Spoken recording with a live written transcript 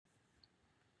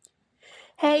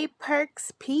Hey,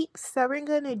 Perks peeps. So, we're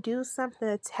going to do something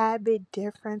a tad bit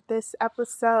different this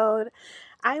episode.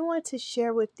 I want to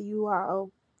share with you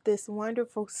all this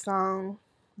wonderful song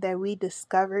that we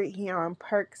discovered here on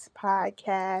Perks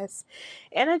Podcast.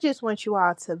 And I just want you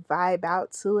all to vibe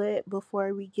out to it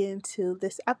before we get into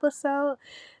this episode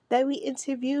that we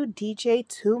interviewed DJ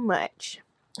Too Much.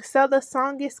 So, the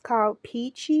song is called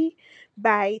Peachy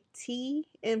by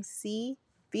TMC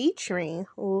featuring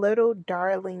Little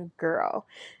Darling Girl.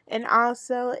 And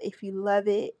also, if you love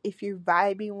it, if you're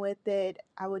vibing with it,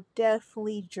 I would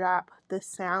definitely drop the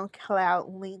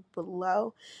SoundCloud link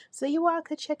below so you all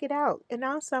could check it out. And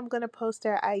also, I'm going to post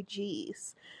our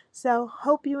IGs. So,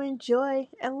 hope you enjoy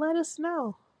and let us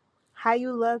know how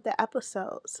you love the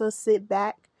episode. So, sit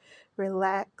back,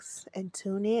 relax, and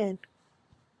tune in.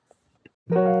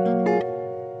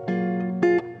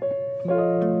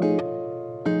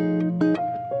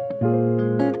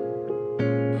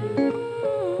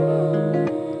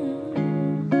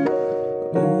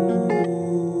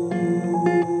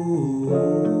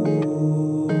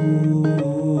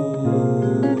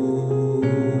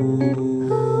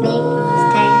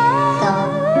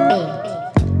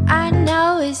 I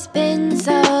know it's been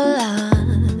so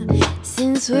long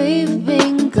since we've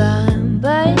been gone,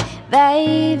 but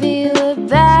baby, we're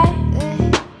back.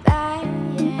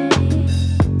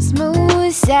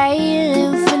 Smooth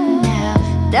sailing for now.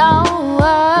 Don't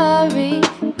worry,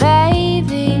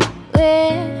 baby,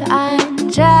 we're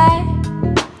on track.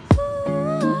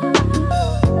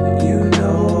 You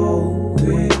know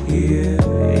we're here,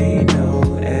 ain't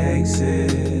no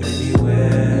exit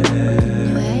anywhere.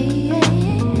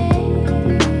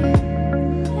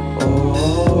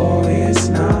 Oh, it's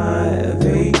not a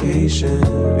vacation.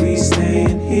 We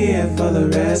staying here for the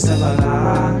rest of our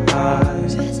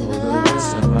lives. For the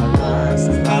rest of our lives.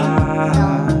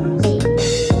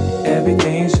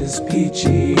 Everything's just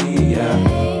peachy,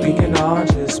 yeah. We can all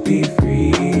just be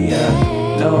free,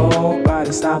 yeah.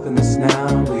 Nobody stopping us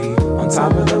now. We on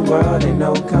top of the world, ain't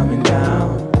no coming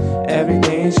down.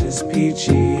 Everything's just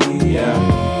peachy,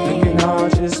 yeah. We can all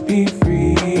just be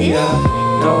free,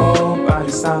 yeah. Nobody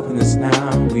stopping us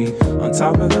now. We on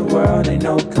top of the world, ain't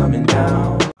no coming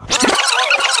down.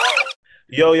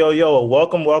 Yo,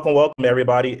 welcome,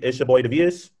 everybody. It's your boy,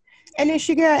 Devius. And it's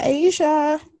your girl,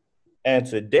 Asia. And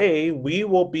today we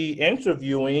will be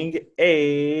interviewing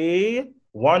a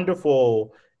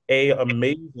wonderful,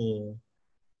 amazing,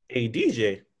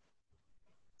 DJ.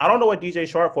 I don't know what DJ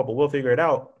is short for, but we'll figure it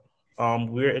out.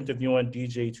 We're interviewing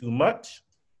DJ Too Much.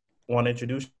 Want to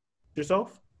introduce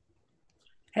yourself?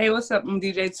 Hey, what's up? I'm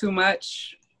DJ Too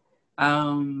Much.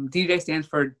 DJ stands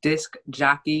for disc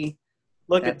jockey.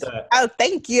 Look at that. Oh,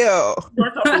 thank you.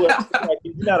 You're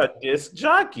not a disc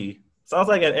jockey. Sounds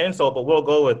like an insult, but we'll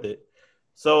go with it.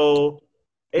 So,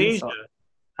 Asia,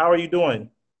 how are you doing?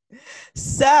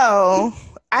 So,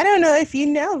 I don't know if you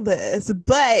know this,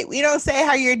 but we don't say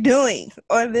how you're doing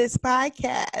on this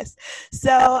podcast.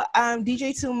 So,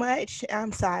 DJ Too Much,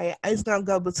 I'm sorry. I'm just going to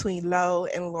go between Lo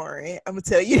and Lauren. I'm going to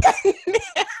tell you that now.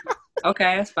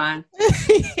 Okay, that's fine.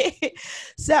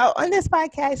 So on this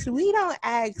podcast, we don't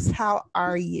ask how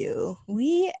are you.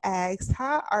 We ask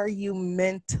how are you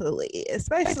mentally,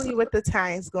 especially with the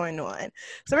times going on.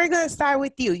 So we're going to start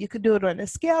with you. You could do it on a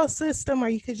scale system, or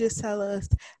you could just tell us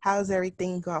how's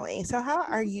everything going. So how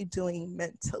are you doing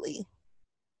mentally?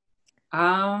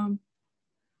 I'm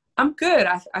good.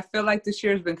 I feel like this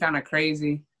year has been kind of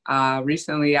crazy.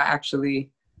 Recently, I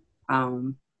actually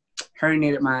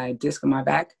herniated my disc in my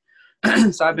back.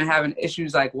 So I've been having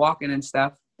issues like walking and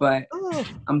stuff, but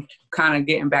I'm kind of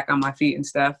getting back on my feet and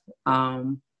stuff.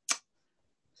 But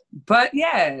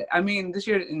yeah, I mean, this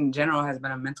year in general has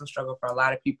been a mental struggle for a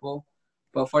lot of people.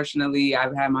 But fortunately,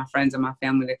 I've had my friends and my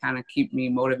family to kind of keep me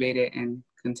motivated and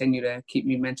continue to keep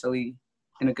me mentally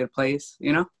in a good place,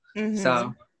 you know? Mm-hmm.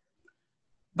 So,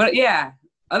 but yeah,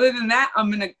 other than that,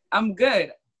 I'm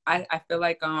good. I feel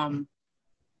like,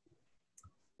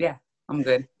 yeah. I'm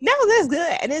good. No, that's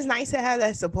good. And it's nice to have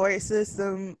that support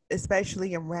system,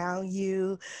 especially around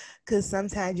you, because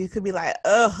sometimes you could be like,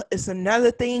 oh, it's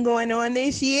another thing going on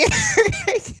this year.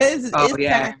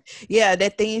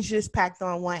 That thing's just packed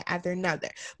on one after another.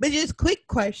 But just quick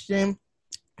question.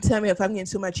 Tell me if I'm getting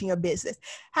too much in your business.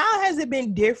 How has it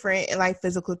been different in like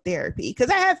physical therapy?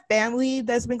 Because I have family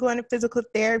that's been going to physical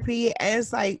therapy, and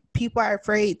it's like people are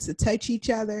afraid to touch each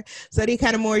other, so they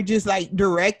kind of more just like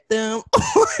direct them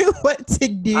on what to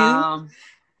do.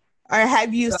 Or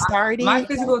have you So my started?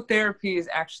 physical therapy is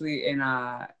actually in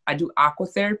I do aqua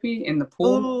therapy in the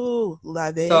pool. Ooh,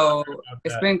 love it. So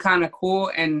it's been kind of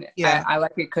cool, and Yeah. I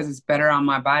like it because it's better on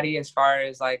my body as far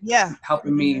as like Yeah.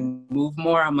 helping me move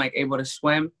more. I'm like able to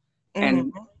swim,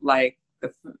 and Mhm. like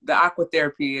the aqua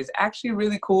therapy is actually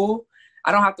really cool.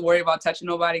 I don't have to worry about touching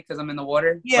nobody because I'm in the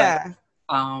water. Yeah.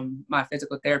 But my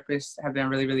physical therapists have been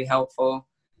really, really helpful.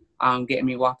 Getting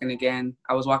me walking again.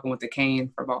 I was walking with a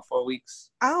cane for about 4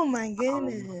 weeks. Oh my My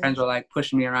friends goodness. were like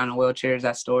pushing me around in wheelchairs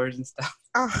at stores and stuff.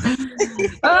 Oh.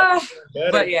 Ah,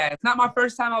 but yeah, it's not my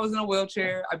first time I was in a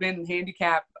wheelchair. I've been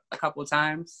handicapped a couple of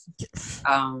times.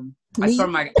 I Me. tore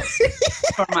my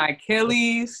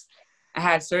Achilles. I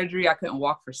had surgery. I couldn't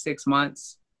walk for 6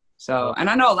 months. So, and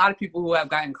I know a lot of people who have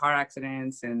gotten car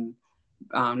accidents and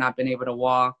not been able to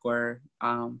walk or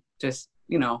just,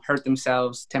 hurt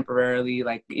themselves temporarily.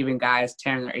 Like even guys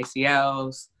tearing their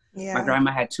ACLs. My Yeah.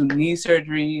 grandma had 2 knee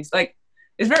surgeries. Like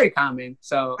it's very common.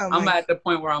 So Oh I'm my. at the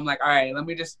point where I'm like, all right, let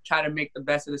me just try to make the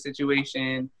best of the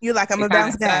situation. You're like, I'm It gonna kind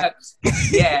bounce of back. sucks.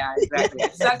 Yeah, exactly.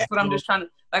 It sucks, but I'm just trying to,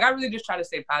 like, I really just try to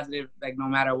stay positive, like, no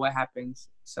matter what happens.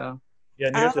 So, Yeah,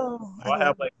 and here's the Oh, I I love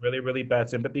have like really, really bad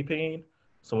sympathy pain.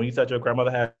 So when you said your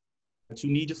grandmother had 2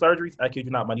 knee surgeries, I kid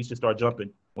you not, my knees just start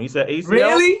jumping. When you said ACL,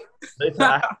 really? listen,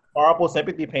 I have horrible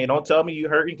sympathy pain. Don't tell me you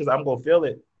hurting because I'm gonna feel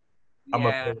it. I'm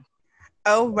gonna Yeah. feel it.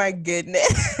 Oh my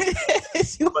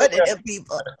goodness. You But one of yeah, them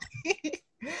people.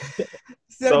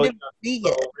 So so, the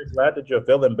vegan. so we're glad that you're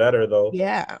feeling better though.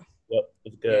 Yeah. Yep,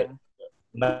 it's Yeah. good.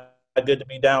 Not good to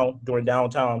be down during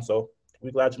downtime. So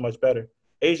we're glad you're much better.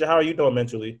 Asia, how are you doing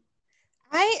mentally?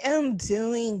 I am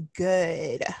doing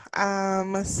good.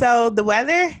 So the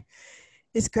weather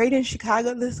is great in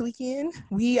Chicago this weekend.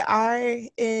 We are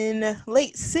in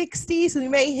late 60s. We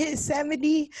may hit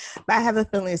 70, but I have a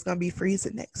feeling it's gonna be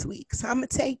freezing next week. So I'm gonna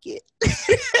take it.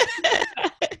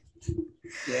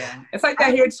 Yeah. It's like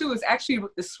that here, too.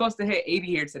 It's supposed to hit 80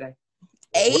 here today.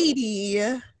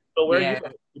 80. So where are you Yeah.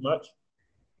 from? Too much?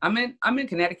 I'm in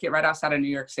Connecticut, right outside of New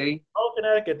York City. Oh,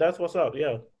 Connecticut. That's what's up.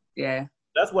 Yeah. Yeah.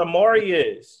 That's where Maury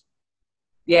is.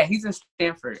 Yeah, he's in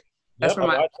Stanford. That's Yep, where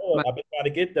my I've been trying to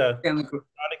get there. family, Trying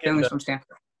to get family's there. from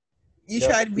Stanford. You Yep.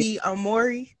 try to be a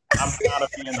Maury? I'm trying to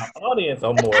be in the audience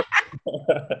or more.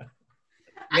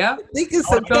 Yep. Think of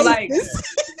some So, like, cases.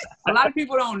 a lot of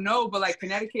people don't know, but like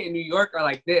Connecticut and New York are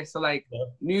like this. So like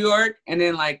New York and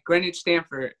then like Greenwich,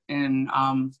 Stanford. And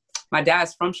my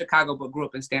dad's from Chicago but grew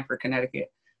up in Stamford,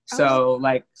 Connecticut. So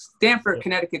like Stamford,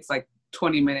 Connecticut's like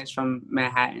 20 minutes from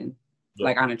Manhattan,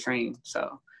 like on a train.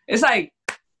 So it's like,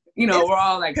 we're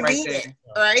all like right there.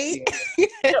 Right?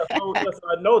 Yeah, so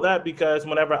I know that because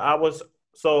whenever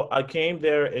I came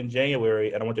there in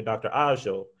January and I went to Dr. Oz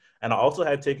show, and I also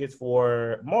had tickets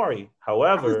for Maury. How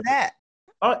was However, that?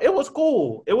 it was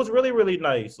cool. It was really, really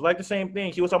nice. Like the same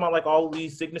thing. He was talking about like all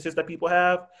these sicknesses that people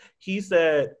have. He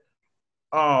said,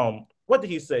 what did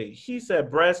he say? He said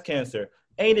breast cancer.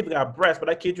 Ain't even got breast, but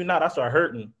I kid you not, I start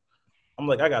hurting. I'm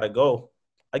like, I gotta go.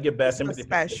 I get bad He's so sympathy.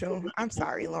 special. I'm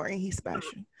sorry, Lauren. He's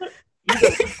special. He's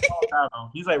like small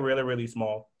now. He's like really, really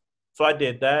small. So I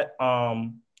did that.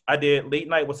 I did late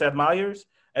night with Seth Meyers,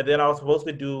 and then I was supposed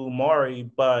to do Maury,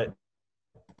 but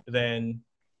then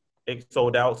it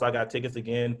sold out. So I got tickets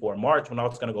again for March when I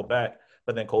was gonna go back,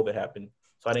 but then COVID happened,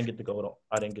 so I didn't get to go.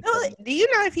 I didn't get to go. Do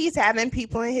you know if he's having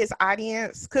people in his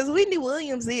audience? Because Wendy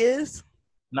Williams is.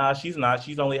 Nah, she's not.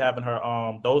 She's only having her.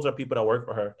 Those are people that work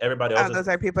for her. Everybody else Oh, those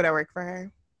are people that work for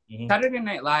her. Saturday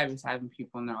Night Live is having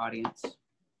people in their audience.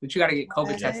 But you got to get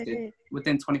COVID tested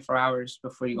within 24 hours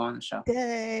before you go on the show.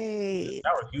 Dang.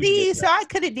 See, so I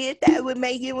could have did that when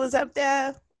Megan was up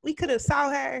there. We could have saw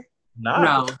her.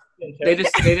 No, they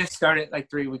just started like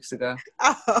 3 weeks ago.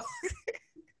 Oh.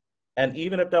 And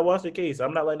even if that was the case,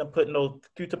 I'm not letting them put no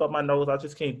Q-tip up my nose. I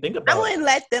just can't think about it. I wouldn't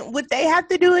let them. Would they have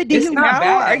to do it? Do It's you not know?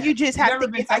 bad. Or you just have to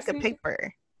been get like a tested?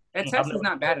 paper? That test is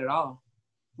not bad at all.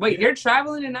 Wait, you're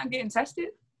traveling and not getting tested?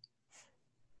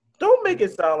 Don't make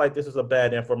it sound like this is a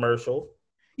bad infomercial.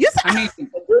 I mean,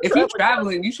 if you're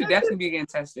traveling, you should definitely be getting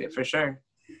tested for sure.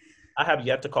 I have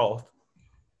yet to cough.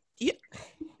 Yeah.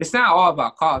 It's not all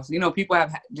about coughs. People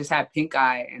have just had pink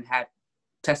eye and had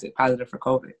tested positive for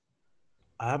COVID.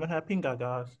 I haven't had pink eye,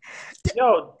 guys.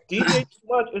 Yo, DJ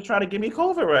Smudge is trying to give me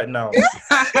COVID right now.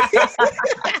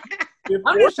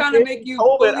 I'm just trying to make you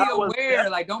fully aware.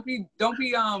 Like, don't be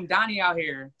Donnie out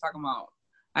here talking about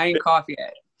I ain't cough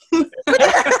yet.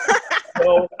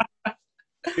 So,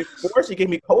 before she gave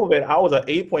me COVID, I was an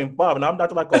 8.5, and I'm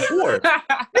not like a 4.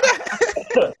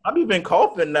 I'm even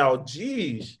coughing now.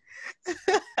 Jeez.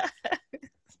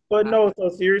 But no, so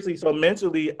seriously, so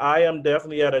mentally, I am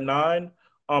definitely at a 9.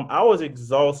 I was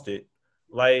exhausted.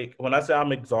 Like when I say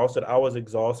I'm exhausted, I was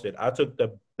exhausted. I took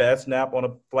the best nap on a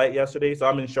flight yesterday, so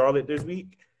I'm in Charlotte this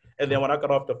week. And then when I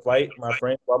got off the flight, my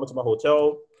friends brought me to my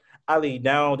hotel. I laid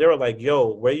down. They were like,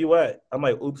 "Yo, where you at?" I'm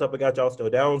like, "Oops, I forgot y'all still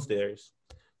downstairs."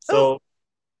 Oh, So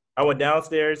I went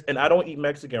downstairs, and I don't eat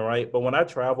Mexican, right? But when I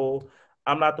travel,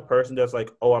 I'm not the person that's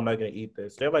like, "Oh, I'm not gonna eat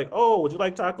this." They're like, "Oh, would you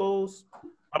like tacos?"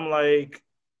 I'm like,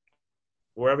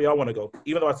 wherever y'all want to go.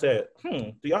 Even though I said,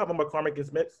 do y'all have a McCormick and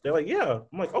Smith's? They're like, yeah.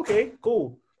 I'm like, okay,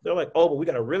 cool. They're like, oh, but we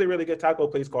got a really, really good taco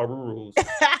place called Ruru's.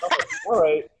 I'm like, all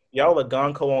right. Y'all are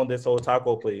gonko on this whole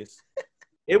taco place.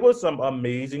 It was some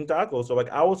amazing tacos. So like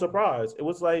I was surprised. It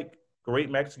was like great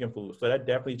Mexican food. So that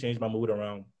definitely changed my mood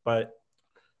around. But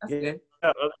That's yeah,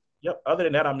 good. other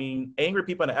than that, I mean, angry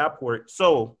people in the airport.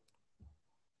 So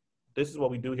this is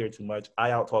what we do here too much.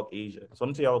 I out talk Asia. So let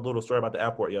me tell y'all a little story about the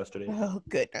airport yesterday. oh So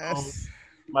goodness.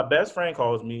 my best friend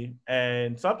calls me,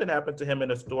 and something happened to him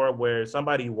in a store where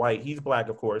somebody white, he's black,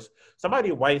 of course,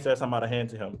 somebody white said something out of hand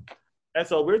to him. And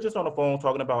so we're just on the phone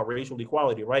talking about racial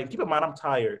equality, right? Keep in mind, I'm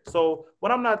tired. So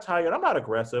when I'm not tired, I'm not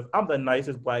aggressive. I'm the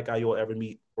nicest black guy you'll ever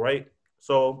meet, right?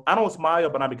 So I don't smile,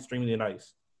 but I'm extremely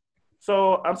nice.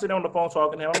 So I'm sitting on the phone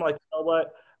talking to him. I'm like, you know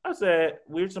what? I said,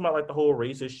 we were talking about like the whole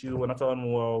race issue. And I told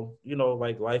him, well, you know,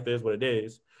 like life is what it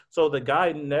is. So the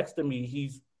guy next to me,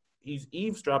 he's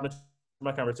eavesdropping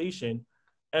my conversation.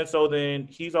 And so then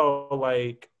he's all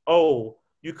like, oh,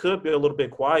 you could be a little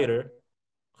bit quieter.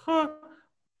 Huh.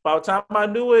 By the time I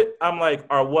knew it, I'm like,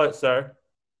 or what, sir?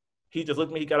 He just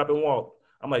looked at me, he got up and walked.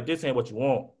 I'm like, this ain't what you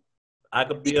want. I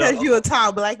could be Because you a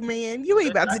tall black man, you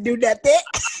ain't about to do nothing.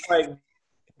 like,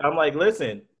 I'm like,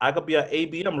 listen, I could be an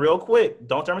ABM real quick.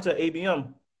 Don't turn me to an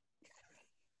ABM.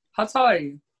 How tall are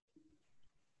you?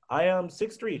 I am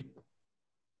 6'3".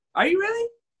 Are you really?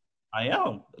 I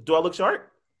am. Do I look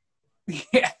short?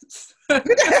 Yes.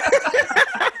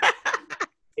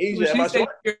 Asia, When am she I said short?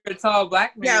 you're a tall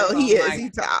black man, No, so he I'm is. like, He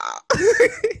tall. You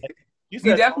you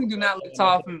said definitely do not look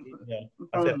tall from yeah.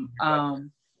 I said,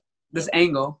 this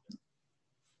angle.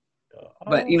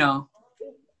 But oh, you know,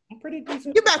 I'm pretty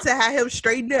decent. You about to have him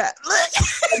straightened up. Look.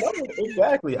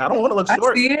 Exactly. I don't want to look I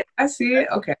short. see it. I see it.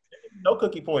 Okay. No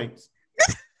cookie points.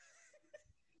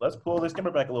 Let's pull this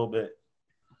camera back a little bit.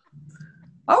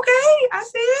 Okay, I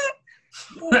see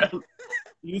it.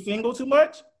 You single too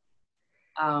much?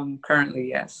 Currently,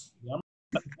 yes. Yeah.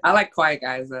 I like quiet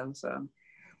guys though, so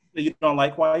You don't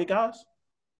like quiet guys?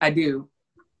 I do.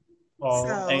 Oh,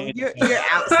 So and you're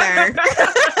out, sir.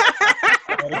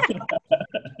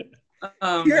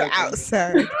 You're Joking. out,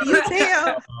 sir. You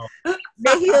tell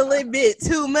that he a little bit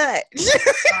too much.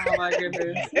 Oh my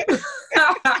goodness.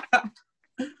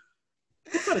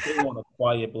 you want a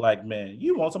quiet black man.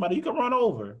 You want somebody you can run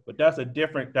over, but that's a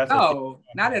different. No,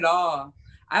 not at all.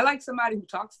 I like somebody who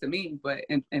talks to me, but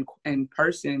in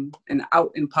person and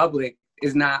out in public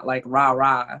is not like rah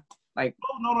rah. Like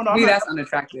No. to I'm me, not that's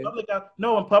unattractive.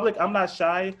 no, in public, I'm not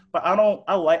shy, but I don't.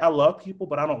 I love people,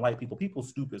 but I don't like people. People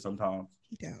stupid sometimes.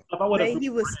 He don't. If I would But have, he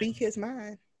would speak his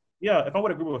mind. yeah, if I'm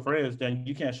with a group of friends, then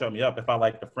you can't shut me up if I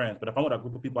like the friends. But if I'm with a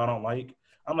group of people I don't like,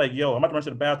 I'm like, yo, I'm about to run to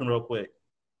the bathroom real quick.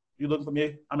 You looking for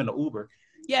me? I'm in the Uber.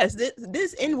 Yes,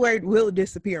 this N-word will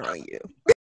disappear on you.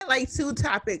 Like 2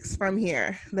 topics from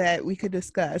here that we could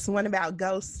discuss. One about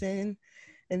ghosting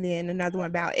and then another one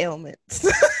about ailments.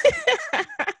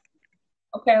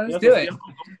 Okay, let's do it.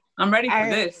 I'm ready for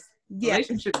this. Yeah.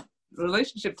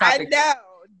 Relationship I topics. know.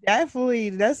 Definitely.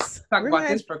 That's Talk about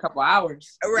this for a couple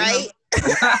hours. right.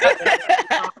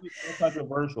 It's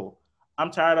controversial.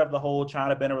 I'm tired of the whole trying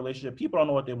to be in a relationship. People don't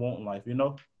know what they want in life, you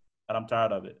know? And I'm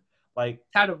tired of it. Like,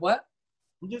 Tired of what?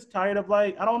 I'm just tired of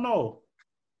like, I don't know.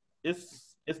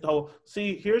 It's the whole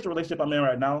see, here's the relationship I'm in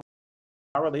right now.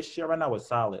 Our relationship right now is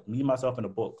solid. Me, myself, and the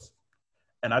books.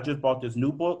 And I just bought this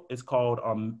new book. It's called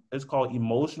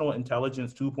Emotional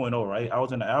Intelligence 2.0, right? I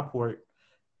was in the airport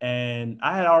and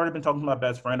I had already been talking to my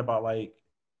best friend about like,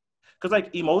 because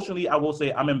like emotionally, I will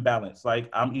say I'm imbalanced. Like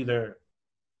I'm either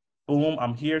boom,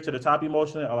 I'm here to the top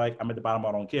emotionally, or like I'm at the bottom,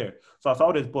 I don't care. So I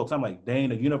saw this book. So I'm like, dang,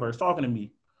 the universe talking to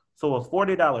me. So it was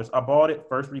 $40. I bought it.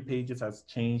 First 3 pages has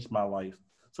changed my life.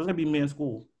 So it's gonna be me in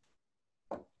school.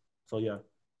 So yeah.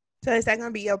 So is that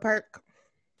gonna be your perk?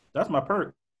 That's my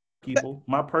perk, people.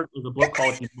 My perk is a book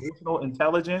called Emotional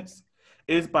Intelligence.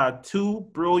 It's by 2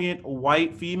 brilliant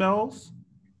white females.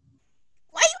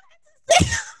 Why you have to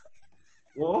say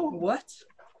Whoa. What?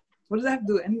 What does that have to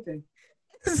do with anything?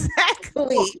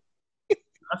 exactly?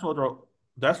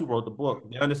 That's who wrote the book.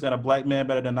 They understand a black man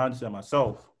better than I understand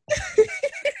myself.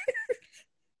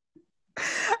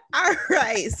 All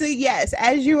right. So yes,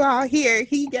 as you all hear,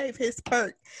 he gave his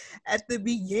perk at the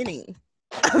beginning.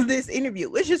 of this interview,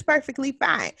 which is perfectly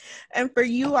fine. And for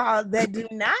you all that do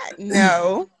not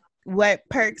know what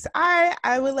perks are,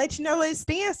 I will let you know what it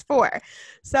stands for.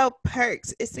 So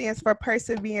perks, it stands for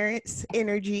perseverance,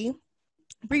 energy,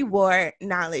 reward,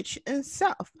 knowledge, and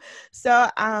self. So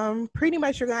pretty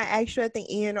much you're gonna ask you at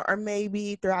the end, or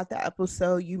maybe throughout the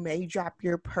episode you may drop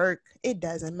your perk, it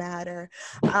doesn't matter,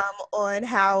 on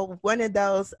how one of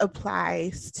those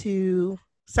applies to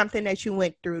something that you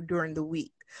went through during the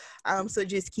week. So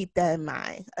just keep that in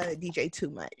mind, DJ Too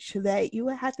Much, that you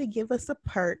would have to give us a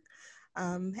perk.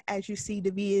 As you see, the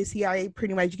Viz, he already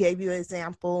pretty much gave you an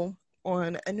example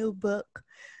on a new book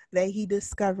that he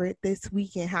discovered this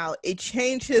weekend, how it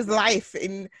changed his life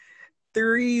in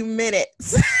 3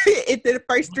 minutes into the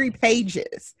first 3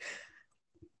 pages.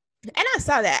 And I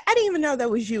saw that. I didn't even know that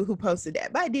was you who posted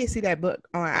that, but I did see that book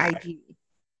on IG.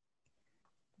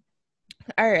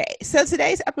 All right. So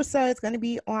today's episode is going to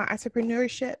be on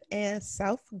entrepreneurship and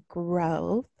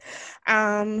self-growth.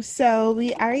 So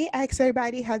we already asked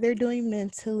everybody how they're doing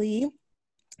mentally.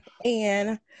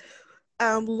 And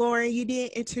Lauren, you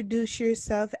didn't introduce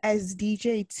yourself as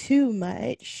DJ Too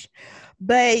Much,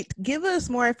 but give us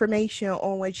more information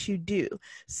on what you do.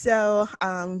 So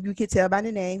you can tell by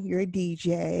the name, you're a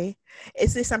DJ.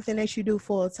 Is this something that you do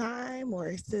full time, or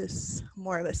is this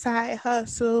more of a side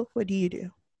hustle? What do you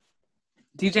do?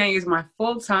 DJing is my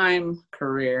full-time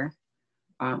career.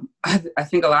 I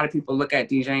think a lot of people look at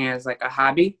DJing as like a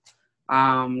hobby,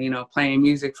 playing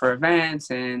music for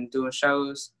events and doing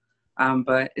shows.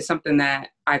 But it's something that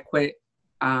I quit.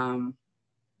 I don't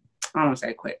want to say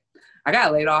I quit. I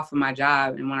got laid off from my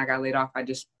job. And when I got laid off, I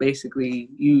just basically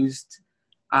used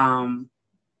the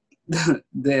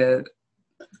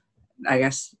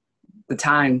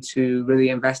time to really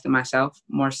invest in myself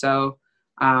more so,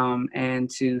 and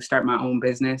to start my own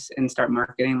business and start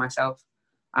marketing myself.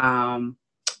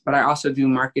 But I also do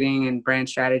marketing and brand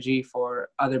strategy for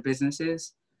other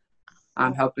businesses.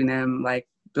 I'm helping them like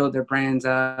build their brands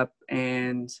up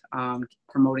and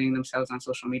promoting themselves on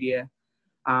social media.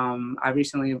 I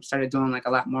recently started doing like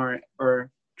a lot more,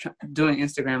 doing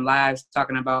Instagram lives,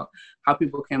 talking about how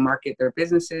people can market their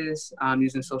businesses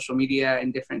using social media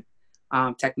and different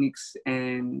techniques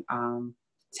and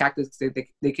tactics that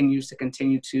they can use to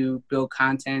continue to build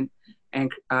content and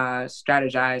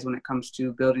strategize when it comes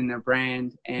to building their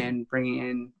brand and bringing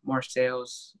in more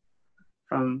sales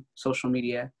from social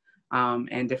media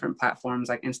and different platforms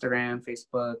like Instagram,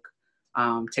 Facebook,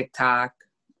 TikTok,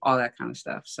 all that kind of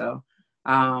stuff. So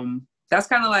that's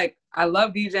kind of like, I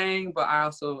love DJing, but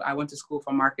I went to school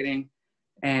for marketing,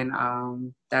 and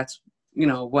that's,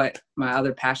 what my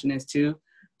other passion is too.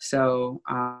 So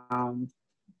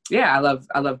yeah, I love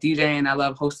DJing. I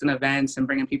love hosting events and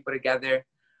bringing people together.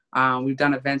 We've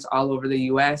done events all over the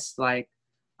U.S. Like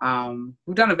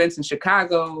we've done events in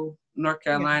Chicago, North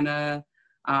Carolina,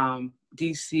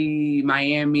 DC,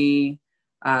 Miami,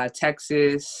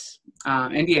 Texas,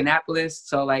 Indianapolis.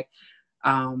 So like,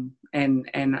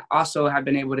 and also have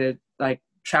been able to like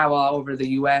travel all over the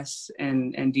U.S.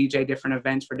 and DJ different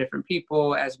events for different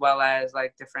people, as well as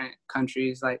like different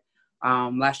countries. Like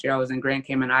last year I was in Grand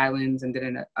Cayman Islands and did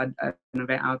an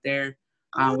event out there,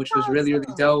 which was really,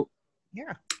 really dope.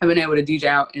 Yeah. I've been able to DJ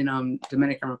out in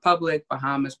Dominican Republic,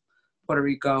 Bahamas, Puerto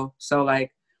Rico. So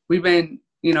like we've been,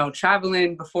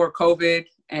 traveling before COVID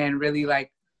and really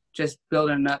like just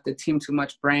building up the Team Too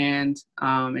Much brand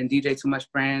and DJ Too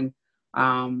Much brand.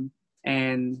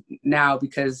 And now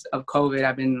because of COVID,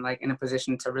 I've been like in a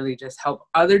position to really just help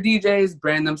other DJs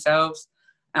brand themselves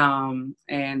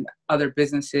and other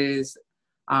businesses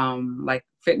like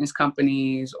fitness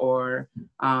companies or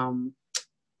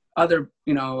other,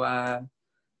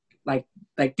 like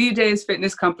DJs,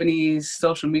 fitness companies,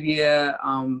 social media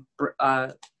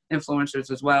influencers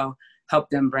as well, help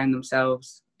them brand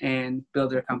themselves and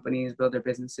build their companies, build their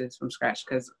businesses from scratch.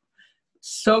 Because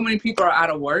so many people are out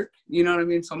of work, you know what I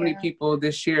mean? So many people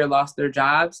this year lost their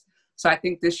jobs. So I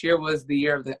think this year was the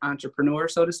year of the entrepreneur,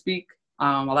 so to speak.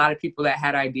 A lot of people that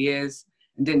had ideas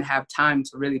and didn't have time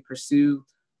to really pursue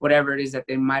whatever it is that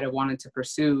they might have wanted to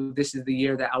pursue. This is the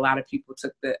year that a lot of people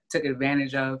took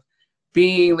advantage of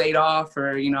being laid off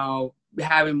or,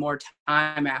 having more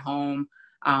time at home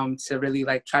to really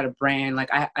like try to brand. Like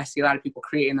I see a lot of people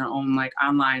creating their own like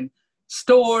online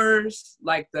stores,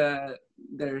 like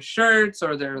their shirts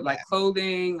or their like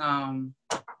clothing.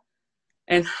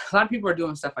 And a lot of people are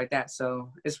doing stuff like that.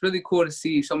 So it's really cool to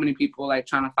see so many people like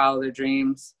trying to follow their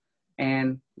dreams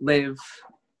and live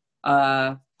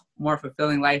a more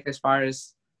fulfilling life as far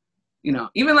as,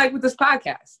 even like with this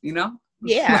podcast, Yeah.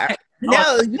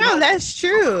 Like, no, that's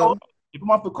true. If it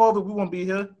weren't for COVID, we wouldn't be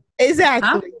here.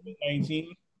 Exactly. COVID-19.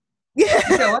 You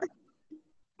said what?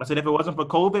 I said if it wasn't for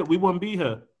COVID, we wouldn't be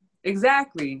here.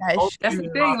 Exactly. That's That's true. the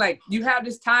thing. Like, you have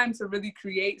this time to really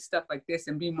create stuff like this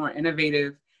and be more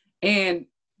innovative. And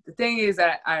the thing is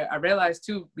that I realized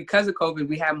too, because of COVID,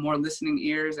 we have more listening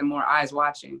ears and more eyes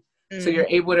watching. So you're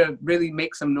able to really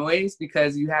make some noise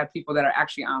because you have people that are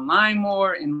actually online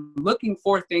more and looking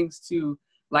for things to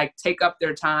like take up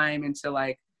their time and to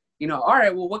like, you know, all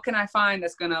right, well, what can I find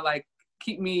that's gonna like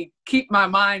keep my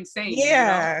mind sane?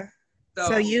 Yeah. You know?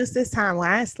 So use this time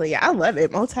wisely. I love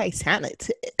it.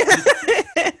 Multi-talented. For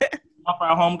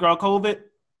our homegirl COVID,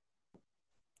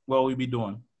 what we be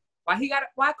doing? Why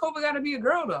COVID gotta be a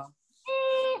girl though?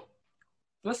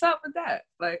 What's up with that?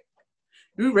 Like,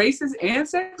 do racist and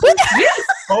sexist? Yes.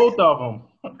 Both of them.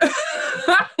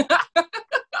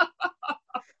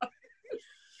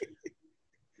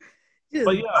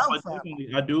 But yeah, but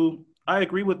definitely, I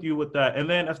agree with you with that. And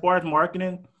then as far as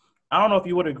marketing, I don't know if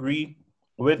you would agree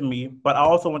with me, but I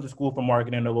also went to school for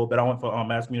marketing a little bit. I went for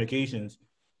mass communications.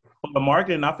 But the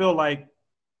marketing, I feel like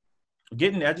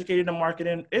getting educated in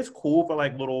marketing is cool for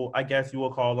like little, I guess you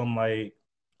will call them like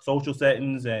social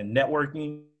settings and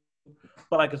networking.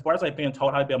 But like as far as like being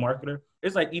told how to be a marketer,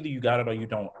 it's like either you got it or you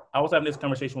don't. I was having this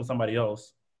conversation with somebody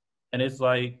else, and it's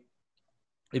like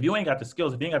if you ain't got the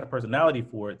skills, if you ain't got the personality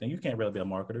for it, then you can't really be a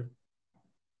marketer.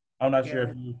 I'm not sure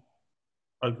if you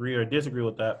agree or disagree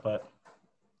with that, but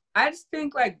I just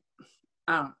think like,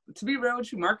 to be real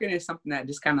with you, marketing is something that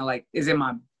just kind of like is in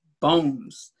my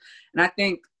bones. And I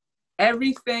think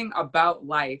everything about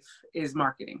life is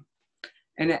marketing.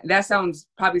 And that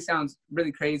probably sounds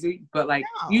really crazy, but like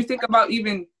you think about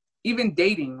even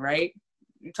dating, right?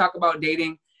 You talk about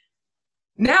dating.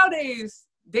 Nowadays,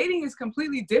 dating is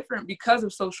completely different because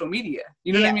of social media.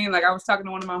 You know what I mean? Like I was talking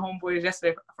to one of my homeboys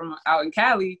yesterday from out in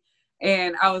Cali,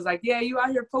 and I was like, yeah, you out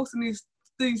here posting these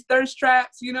thirst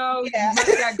traps, you know, you must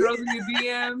got girls in your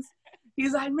DMs.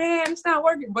 He's like, man, it's not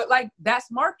working. But like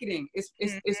that's marketing. It's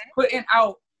putting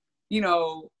out, you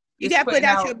know, you gotta put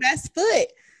out your best foot.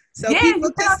 So people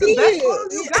you can see you.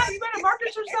 You better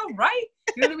market yourself, right?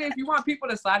 You know what I mean? If you want people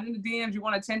to slide into DMs, you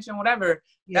want attention, whatever,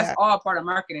 that's all part of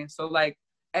marketing. So like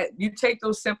you take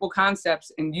those simple concepts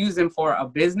and use them for a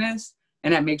business,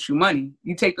 and that makes you money.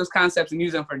 You take those concepts and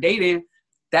use them for dating,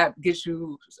 that gets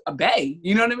you a bae.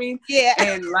 You know what I mean? Yeah.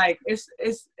 And like it's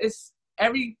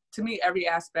every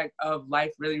aspect of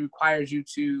life really requires you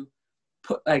to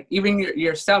put like even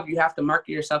yourself. You have to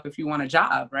market yourself if you want a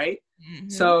job, right? Mm-hmm.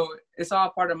 So it's all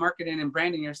part of marketing and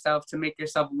branding yourself to make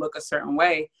yourself look a certain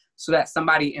way so that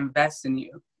somebody invests in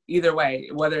you. Either way,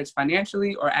 whether it's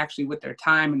financially or actually with their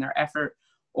time and their effort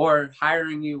or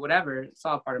hiring you, whatever, it's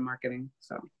all part of marketing.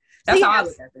 So that's how I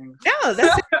look at things. No,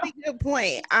 that's a really good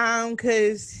point.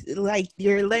 Because like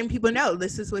you're letting people know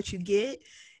this is what you get,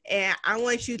 and I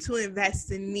want you to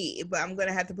invest in me, but I'm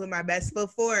gonna have to put my best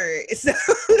foot forward so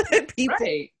that people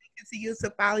continue to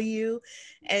follow you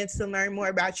and to learn more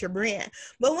about your brand.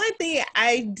 But one thing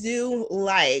I do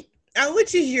like,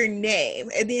 which is your name,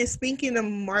 and then speaking of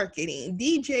marketing,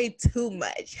 DJ Too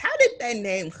Much. How did that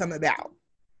name come about?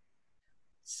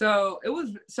 So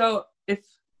if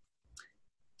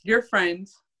your friend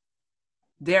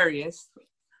Darius,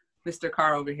 Mr.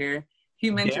 Carr over here,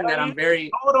 he mentioned that I'm very.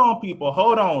 Hold on, people.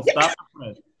 Hold on. Stop.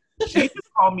 She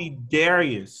just called me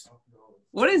Darius.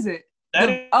 What is it?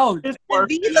 The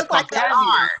V look like an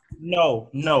R. No.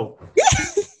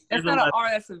 That's not an R.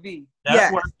 That's a V.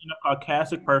 That's where a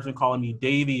Caucasic person calling me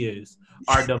Davy is,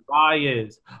 or Devi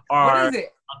is, or what is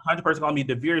it? A country person calling me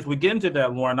DeVeers. We get into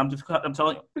that, Lauren. I'm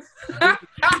telling you.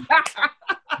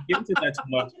 Get into that too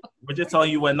much. We're just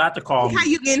telling you what not to call me. How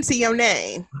you get into your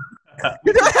name?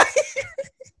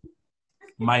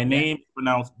 My name is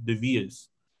pronounced DeVeers.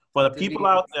 For the people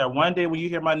out there, one day when you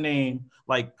hear my name,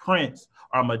 like Prince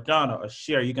or Madonna or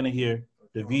Cher, you're gonna hear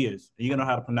DeVeers. You're gonna know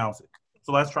how to pronounce it.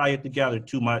 So let's try it together.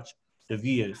 Too much.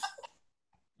 DeVeers.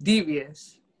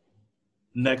 Devious.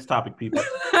 Next topic, people.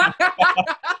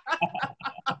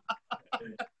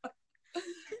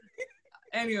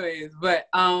 Anyways, but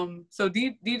so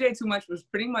DJ Too Much was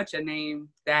pretty much a name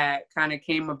that kind of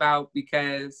came about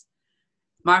because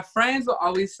my friends will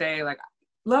always say like,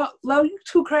 "Love, you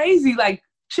too crazy, like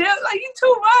chill, like you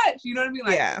too much." You know what I mean?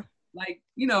 Like, like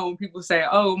you know when people say,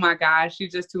 "Oh my gosh,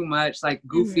 she's just too much, like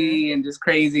goofy and just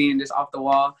crazy and just off the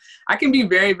wall." I can be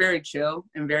very, very chill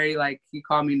and very like he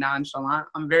called me nonchalant.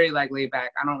 I'm very like laid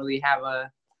back. I don't really have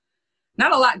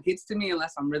not a lot gets to me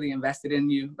unless I'm really invested in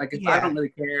you. Like if I don't really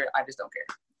care, I just don't care.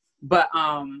 But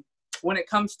when it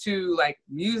comes to like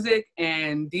music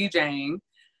and DJing,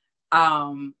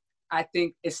 I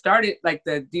think it started like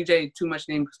the DJ Too Much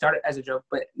name started as a joke.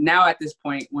 But now at this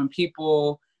point, when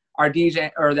people are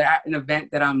DJ or they're at an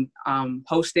event that I'm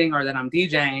hosting or that I'm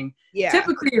DJing. Yeah.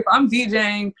 Typically, if I'm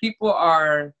DJing,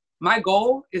 my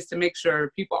goal is to make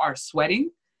sure people are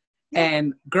sweating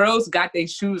and girls got their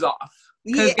shoes off.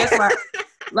 Because Yeah. guess what?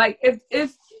 Like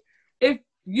if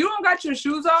you don't got your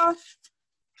shoes off,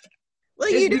 Well,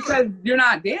 it's you do because you're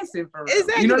not dancing for real.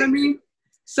 Exactly. You know what I mean?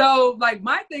 So like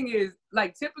my thing is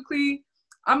like typically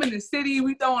I'm in the city,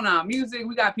 we throwing on music,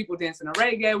 we got people dancing to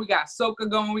reggae, we got soca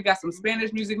going, we got some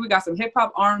Spanish music, we got some hip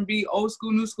hop, R&B, old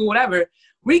school, new school, whatever.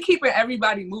 We keeping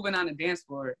everybody moving on the dance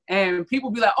floor, and people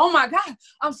be like, "Oh my God,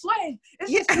 I'm sweating!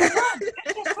 It's just too much!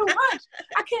 It's just too much!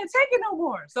 I can't take it no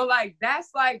more." So like that's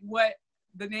like what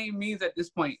the name means at this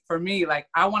point for me. Like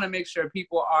I want to make sure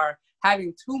people are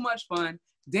having too much fun,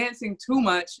 dancing too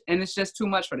much, and it's just too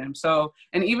much for them. So,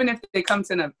 and even if they come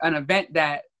to an event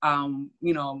that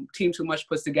Team Too Much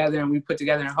puts together and we put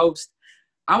together and host,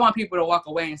 I want people to walk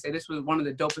away and say this was one of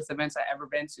the dopest events I ever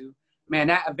been to. Man,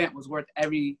 that event was worth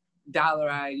every dollar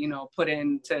I put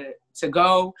in to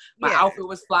go. My outfit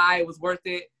was fly, it was worth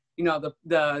it.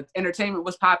 The entertainment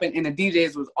was popping and the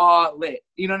DJs was all lit.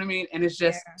 You know what I mean? And it's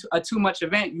just a too much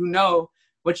event. You know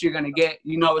what you're gonna get.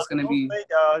 You know it's gonna be. Hey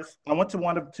guys, I went to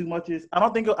one of Too Much's. I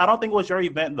don't think it was your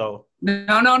event though.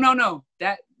 No.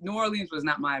 That New Orleans was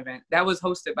not my event. That was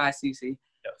hosted by Cece.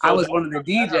 Yeah, I was one of the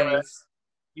DJs.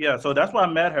 Yeah, so that's why I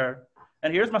met her.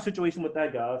 And here's my situation with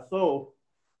that, guys. So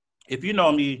if you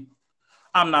know me,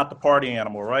 I'm not the party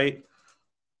animal, right?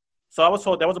 So I was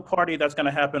told there was a party that's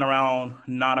gonna happen around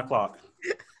 9 o'clock.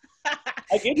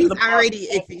 He's already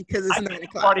iffy because it's 9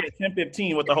 o'clock. Party at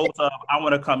 10:15 with the hopes of I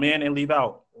want to come in and leave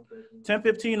out.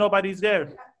 10:15, nobody's there.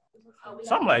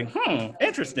 So I'm like,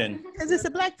 interesting. Because it's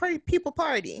a black people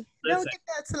party. Don't Listen, get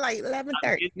that to like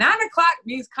 11:30. 9 o'clock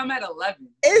means come at 11.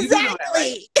 Exactly. You know that,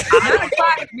 right? 9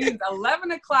 o'clock means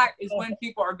 11 o'clock is when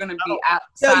people are going to be outside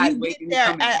So you waiting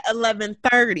get there to come at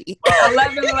 11:30.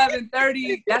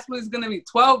 11:30. That's when it's going to be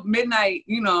 12 midnight.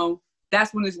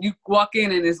 That's when you walk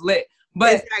in and it's lit.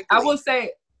 But Exactly. I will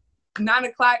say 9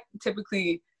 o'clock,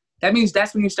 typically, that means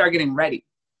that's when you start getting ready.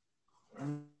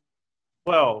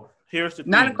 Well, here's the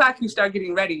thing. 9 o'clock, you start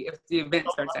getting ready if the event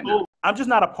starts at 9. I'm just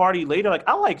not a party later. Like,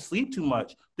 I like sleep too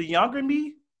much. The younger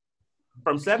me,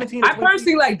 from 17 to I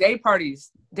personally like day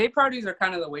parties. Day parties are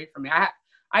kind of the way for me.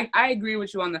 I agree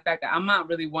with you on the fact that I'm not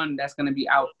really one that's going to be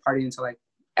out partying until like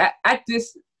at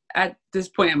this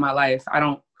point in my life. I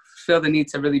don't feel the need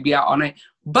to really be out all night.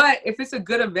 But if it's a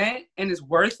good event and it's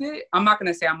worth it, I'm not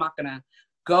going to say I'm not going to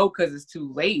go because it's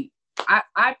too late.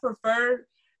 I prefer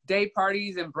day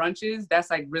parties and brunches. That's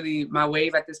like really my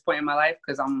wave at this point in my life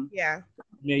because I'm,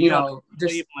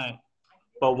 just.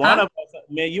 But one of us,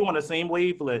 man, you on the same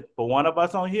wavelength. But one of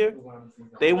us on here,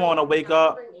 they want to wake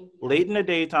up late in the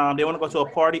daytime. They want to go to a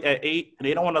party at 8, and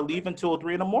they don't want to leave until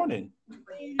 3 in the morning.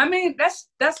 I mean,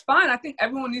 that's fine. I think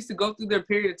everyone needs to go through their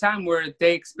period of time where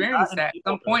they experience that at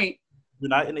some point. You're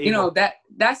not in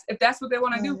that's if that's what they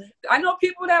want to do. I know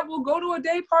people that will go to a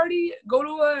day party, go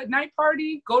to a night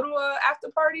party, go to a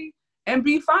after party, and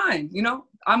be fine.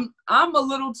 I'm a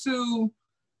little too,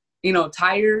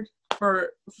 tired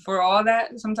for all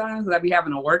that sometimes because I be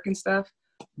having to work and stuff.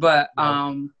 But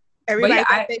everybody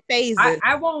got their phases.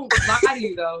 I won't lie to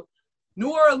you though.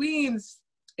 New Orleans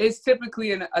is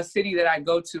typically a city that I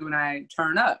go to and I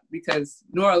turn up because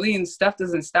New Orleans stuff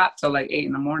doesn't stop till like 8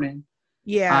 in the morning.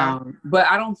 Yeah. But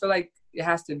I don't feel like it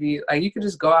has to be like you could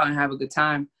just go out and have a good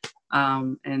time,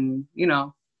 and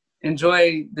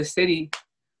enjoy the city.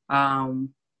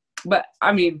 But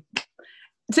I mean,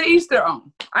 to each their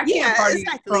own. I can't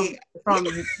party from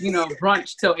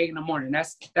brunch till 8 in the morning.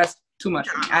 That's too much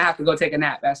for me. I have to go take a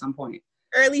nap at some point.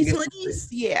 Early 20s,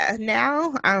 yeah.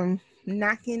 Now I'm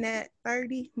knocking at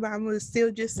 30, but I'm gonna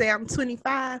still just say I'm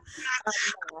 25.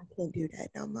 No, I can't do that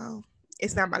no more.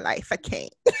 It's not my life. I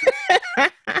can't.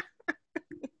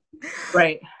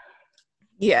 Right.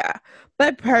 Yeah,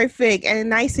 but perfect. And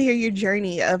nice to hear your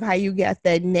journey of how you got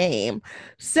that name.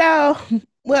 So,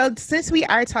 well, since we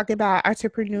are talking about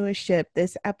entrepreneurship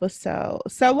this episode,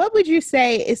 so what would you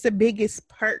say is the biggest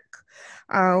perk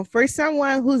for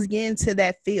someone who's getting to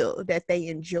that field that they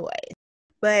enjoy?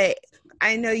 But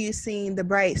I know you've seen the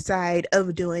bright side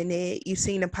of doing it. You've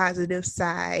seen the positive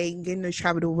side, getting to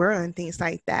travel the world and things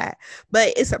like that.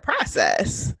 But it's a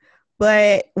process.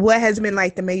 But what has been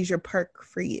like the major perk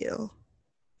for you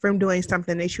from doing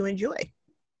something that you enjoy?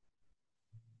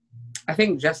 I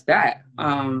think just that,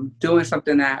 doing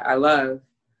something that I love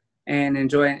and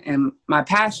enjoy and my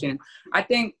passion. I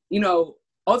think,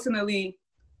 ultimately,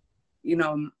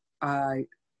 my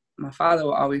father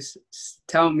will always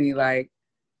tell me like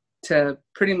to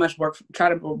pretty much try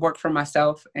to work for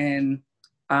myself and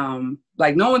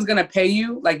Like no one's gonna pay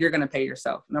you like you're gonna pay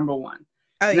yourself, number one.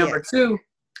 Oh, Number yeah. two,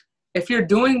 if you're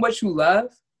doing what you love,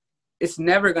 it's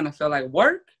never gonna feel like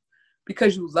work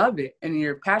because you love it and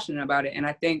you're passionate about it. And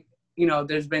I think, you know,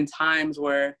 there's been times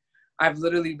where I've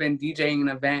literally been DJing an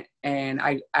event and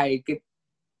I get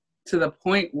to the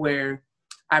point where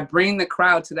I bring the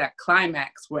crowd to that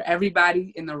climax where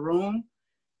everybody in the room,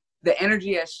 the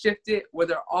energy has shifted, where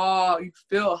you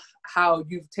feel how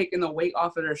you've taken the weight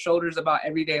off of their shoulders about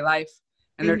everyday life.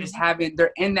 And they're just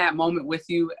they're in that moment with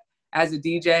you as a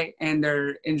DJ and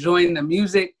they're enjoying the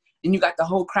music and you got the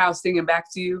whole crowd singing back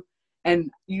to you.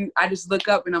 And I just look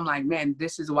up and I'm like, man,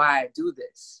 this is why I do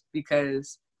this,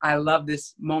 because I love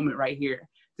this moment right here.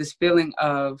 This feeling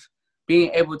of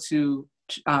being able to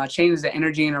change the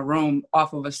energy in a room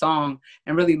off of a song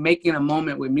and really making a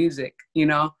moment with music, you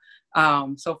know?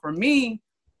 So for me,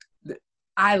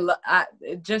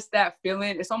 just that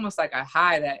feeling, it's almost like a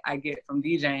high that I get from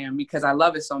DJing because I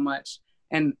love it so much.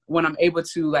 And when I'm able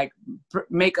to like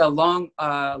make a long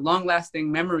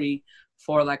lasting memory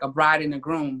for like a bride and a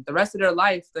groom, the rest of their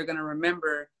life, they're going to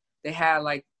remember they had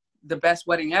like the best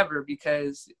wedding ever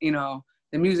because, you know,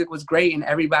 the music was great and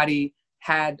everybody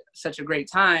had such a great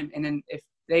time. And then if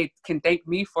they can thank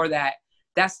me for that,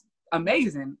 that's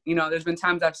amazing. You know, there's been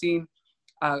times I've seen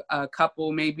a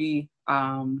couple maybe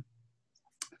 4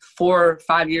 or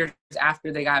 5 years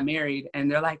after they got married and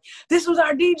they're like, this was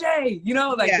our DJ, you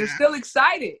know, like they're still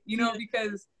excited, you know,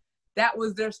 because that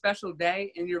was their special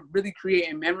day and you're really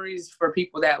creating memories for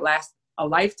people that last a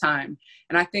lifetime.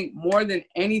 And I think more than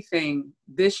anything,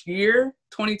 this year,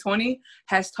 2020,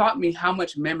 has taught me how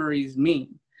much memories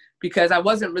mean, because I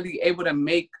wasn't really able to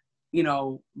make, you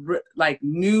know, like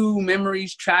new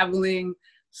memories traveling,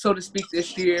 so to speak,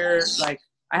 this year. Like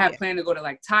I had planned to go to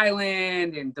like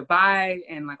Thailand and Dubai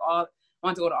and like I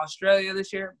wanted to go to Australia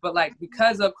this year, but like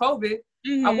because of COVID,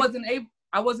 I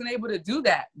wasn't able to do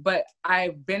that. But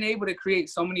I've been able to create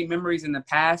so many memories in the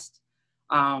past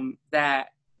that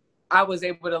I was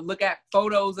able to look at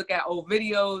photos, look at old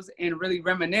videos, and really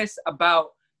reminisce about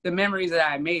the memories that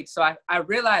I made. So I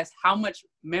realized how much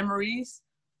memories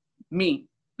mean,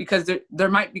 because there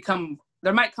might come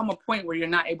a point where you're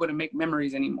not able to make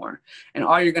memories anymore. And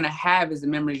all you're going to have is the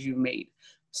memories you've made.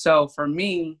 So for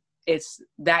me, it's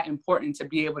that important to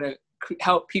be able to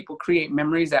help people create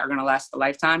memories that are going to last a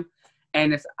lifetime.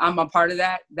 And if I'm a part of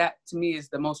that, that to me is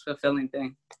the most fulfilling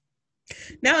thing.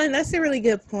 No, and that's a really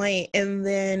good point. And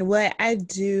then what I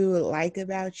do like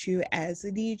about you as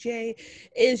a DJ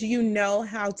is you know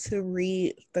how to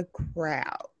read the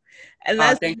crowd. And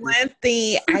that's one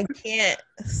thing I can't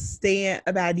stand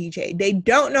about DJ. They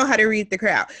don't know how to read the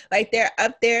crowd. Like they're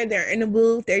up there, they're in the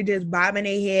booth, they're just bobbing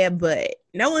their head, but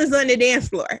no one's on the dance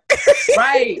floor.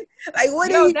 Right. Like,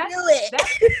 what are you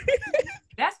doing?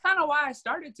 That's kind of why I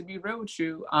started, to be real with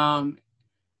you. When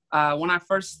I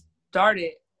first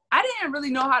started, I didn't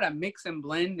really know how to mix and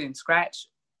blend and scratch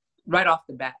right off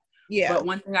the bat. Yeah. But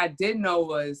one thing I did know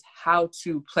was how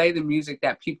to play the music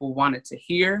that people wanted to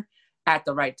hear at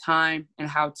the right time and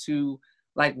how to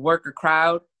like work a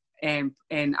crowd. And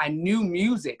I knew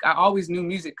music. I always knew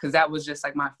music because that was just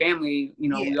like my family. You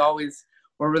know, we always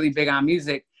were really big on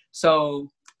music. So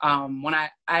when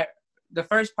I the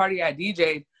first party I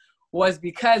DJ'd was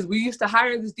because we used to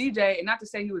hire this DJ, and not to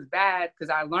say he was bad because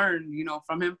I learned, you know,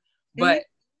 from him, but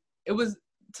it was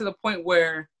to the point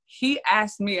where he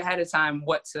asked me ahead of time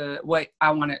what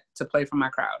I wanted to play for my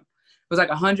crowd. It was like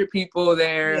 100 people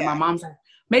there. Yeah. My mom's like,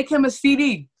 make him a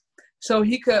CD so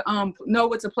he could know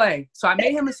what to play. So I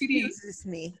made him a CD. This is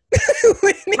me.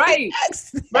 Right.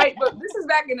 But this is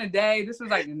back in the day. This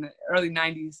was like in the early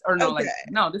 90s. Or no,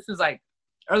 this was like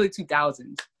early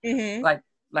 2000s.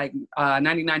 Like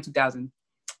 99, 2000.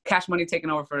 Cash Money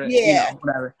taking over for, you know,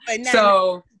 whatever.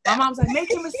 So my mom's like,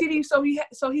 make him a CD so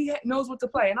he knows what to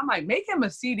play. And I'm like, make him a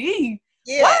CD?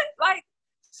 Yeah. What? Like,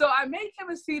 so I make him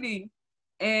a CD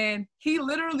and he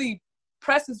literally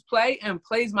presses play and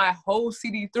plays my whole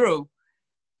CD through.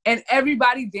 And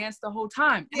everybody danced the whole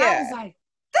time. And I was like,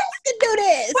 I can do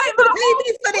this. Pay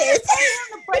me for this. Pay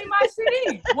him to play my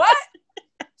CD. What?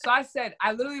 So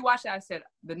I literally watched it. I said,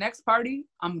 the next party,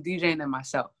 I'm DJing them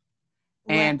myself.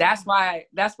 And that's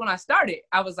when I started.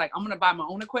 I was like, I'm going to buy my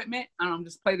own equipment and I'm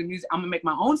just play the music. I'm going to make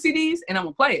my own CDs and I'm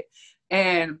going to play it.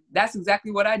 And that's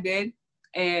exactly what I did.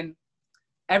 And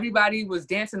everybody was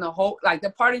dancing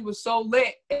the party was so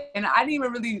lit. And I didn't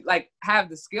even really like have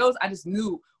the skills. I just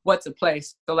knew what to play.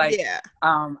 So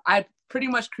I pretty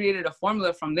much created a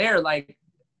formula from there, like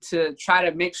to try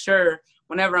to make sure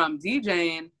whenever I'm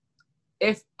DJing,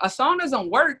 if a song doesn't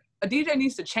work, a DJ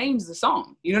needs to change the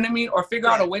song, you know what I mean? Or figure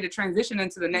out a way to transition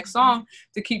into the next song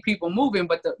to keep people moving.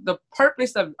 But the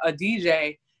purpose of a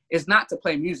DJ is not to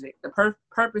play music. The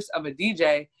purpose of a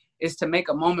DJ is to make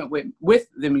a moment with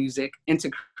the music and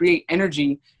to create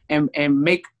energy and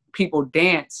make people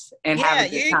dance and have a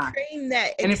good time. Creating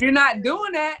that. And if you're not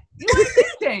doing that, you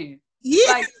ain't DJing.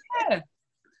 Like, yeah.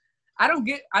 I don't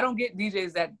get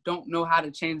DJs that don't know how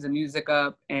to change the music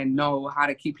up and know how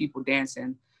to keep people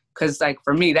dancing. Cause like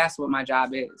for me, that's what my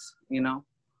job is, you know?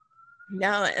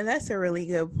 No, and that's a really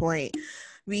good point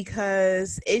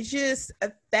because it just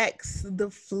affects the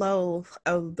flow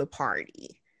of the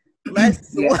party.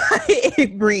 That's why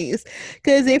it brings.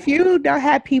 Because if you don't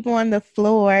have people on the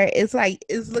floor, it's like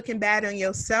it's looking bad on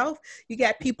yourself. You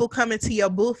got people coming to your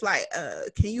booth like,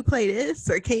 can you play this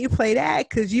or can you play that?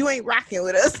 Because you ain't rocking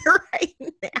with us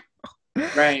right now.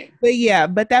 Right. But yeah,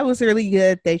 but that was really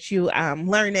good that you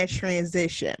learned that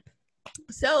transition.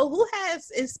 So who has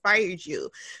inspired you?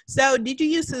 So did you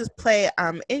used to play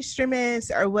instruments,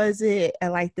 or was it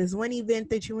like this one event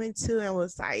that you went to and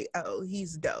was like, oh,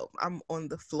 he's dope, I'm on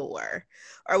the floor?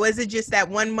 Or was it just that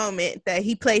one moment that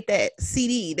he played that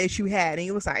CD that you had and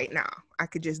you was like, nah, I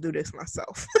could just do this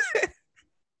myself?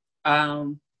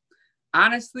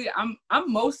 Honestly, I'm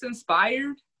most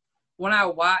inspired when I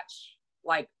watch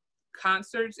like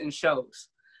concerts and shows.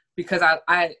 Because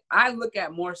I look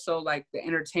at more so like the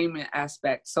entertainment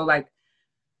aspect. So like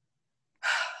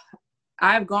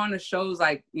I've gone to shows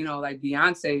like, you know, like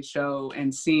Beyonce's show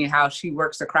and seeing how she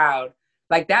works the crowd.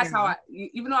 Like that's how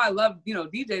even though I love, you know,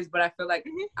 DJs, but I feel like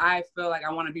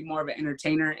I want to be more of an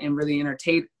entertainer and really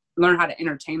learn how to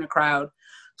entertain a crowd.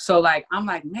 So like, I'm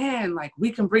like, man, like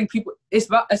we can bring people,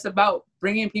 it's about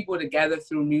bringing people together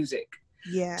through music.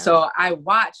 Yeah. So I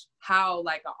watch how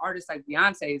like an artist like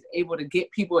Beyonce is able to get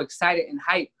people excited and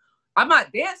hype. I'm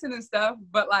not dancing and stuff,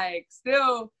 but like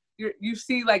still you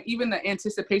see like even the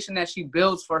anticipation that she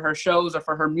builds for her shows or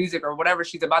for her music or whatever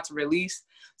she's about to release.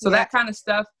 So that kind of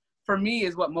stuff for me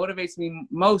is what motivates me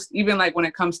most. Even like when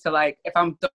it comes to like, if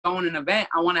I'm throwing an event,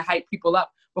 I want to hype people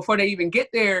up before they even get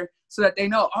there so that they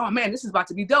know, oh man, this is about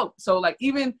to be dope. So like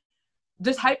even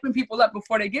just hyping people up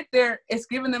before they get there, it's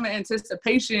giving them an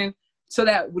anticipation so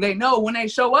that they know when they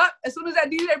show up, as soon as that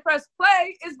DJ press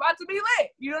play, it's about to be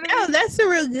lit. You know what I mean? That's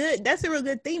a real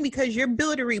good thing because you're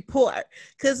building rapport.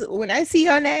 Because when I see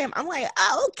your name, I'm like,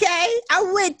 oh, okay,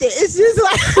 I'm with it. It's just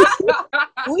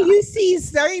like when you see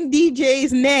certain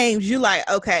DJs' names, you're like,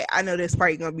 okay, I know this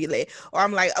party gonna be lit. Or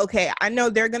I'm like, okay, I know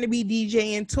they're gonna be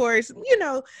DJing towards, you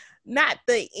know, not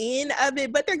the end of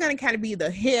it, but they're going to kind of be the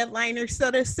headliner,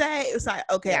 so to say. It's like,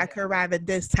 okay, I could arrive at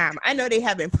this time. I know they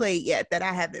haven't played yet, that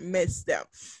I haven't missed them.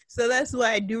 So that's what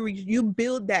I do. You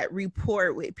build that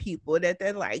rapport with people that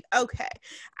they're like, okay,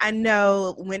 I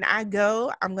know when I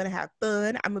go, I'm going to have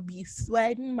fun. I'm going to be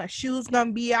sweating. My shoes going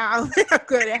to be off. I'm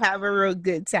going to have a real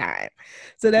good time.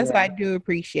 So that's what I do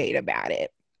appreciate about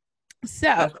it.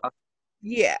 So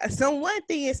yeah. So one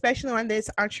thing, especially on this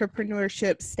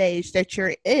entrepreneurship stage that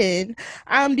you're in,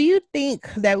 do you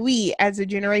think that we as a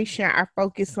generation are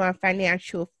focused on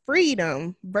financial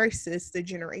freedom versus the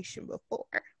generation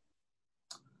before?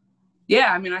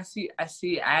 Yeah, I mean, I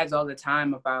see ads all the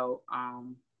time about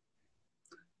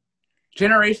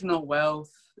generational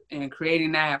wealth and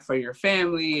creating that for your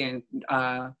family and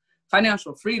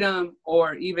financial freedom,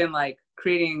 or even like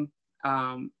creating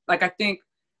like I think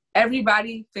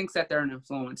everybody thinks that they're an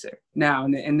influencer now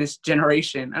in this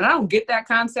generation. And I don't get that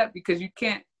concept because you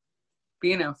can't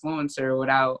be an influencer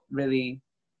without really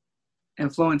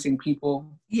influencing people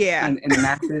in the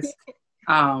masses.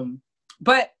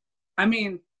 But I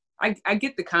mean, I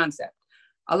get the concept.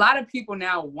 A lot of people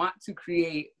now want to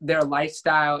create their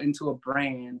lifestyle into a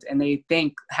brand, and they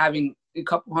think having a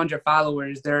couple hundred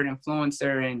followers, they're an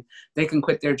influencer and they can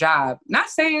quit their job. Not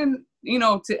saying, you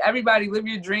know, to everybody, live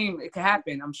your dream. It can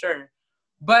happen, I'm sure.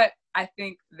 But I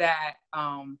think that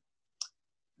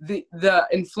the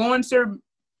influencer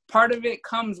part of it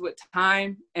comes with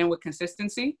time and with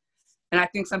consistency. And I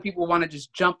think some people want to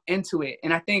just jump into it.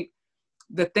 And I think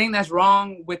the thing that's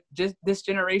wrong with just this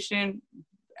generation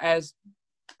as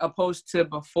opposed to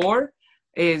before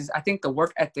is I think the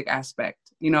work ethic aspect.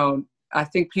 You know, I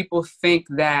think people think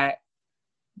that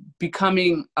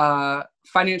becoming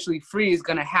financially free is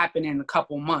going to happen in a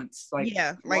couple months. Like,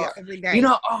 every day. You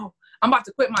know, oh, I'm about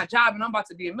to quit my job and I'm about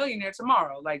to be a millionaire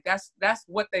tomorrow. Like that's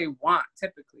what they want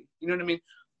typically. You know what I mean?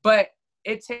 But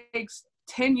it takes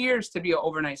 10 years to be an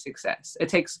overnight success. It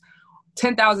takes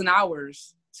 10,000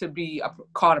 hours to be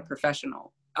called a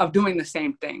professional of doing the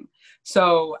same thing.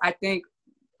 So I think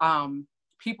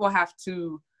people have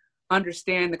to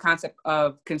understand the concept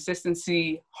of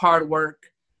consistency, hard work,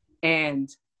 and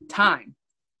time.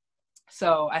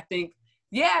 So I think,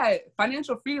 yeah,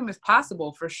 financial freedom is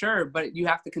possible for sure, but you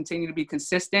have to continue to be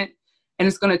consistent, and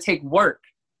it's going to take work.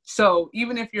 So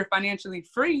even if you're financially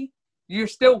free, you're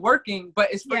still working,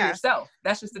 but it's for yourself.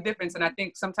 That's just the difference. And I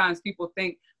think sometimes people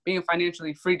think being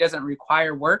financially free doesn't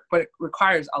require work, but it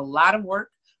requires a lot of work,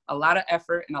 a lot of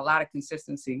effort, and a lot of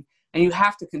consistency. And you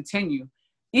have to continue.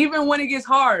 Even when it gets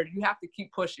hard, you have to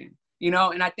keep pushing, you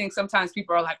know? And I think sometimes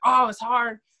people are like, oh, it's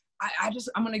hard.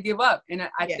 I'm going to give up. And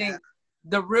I think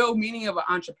the real meaning of an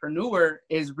entrepreneur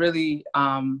is really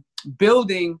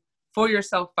building for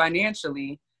yourself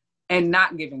financially and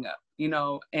not giving up, you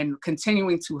know, and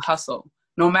continuing to hustle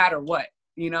no matter what,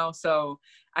 you know? So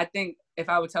I think if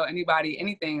I would tell anybody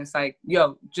anything, it's like,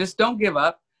 yo, just don't give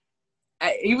up.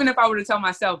 Even if I were to tell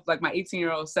myself, like my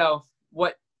 18-year-old self,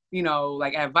 what, you know,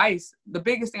 like advice, the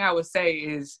biggest thing I would say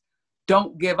is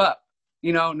don't give up,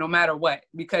 you know, no matter what,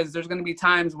 because there's going to be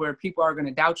times where people are going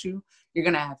to doubt you. You're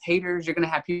going to have haters. You're going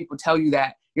to have people tell you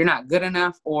that you're not good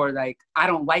enough, or like, I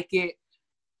don't like it.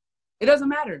 It doesn't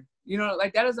matter. You know,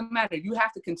 like that doesn't matter. You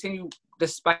have to continue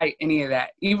despite any of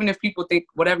that. Even if people think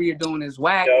whatever you're doing is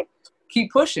whack,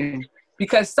 keep pushing,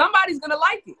 because somebody's going to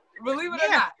like it. Believe it or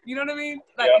not. You know what I mean?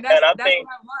 Like, and that's what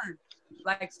I've learned.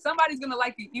 Like, somebody's going to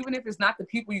like it, even if it's not the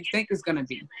people you think is going to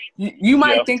be. You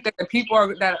might think that the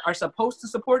people that are supposed to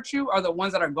support you are the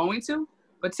ones that are going to,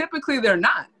 but typically they're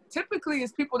not. Typically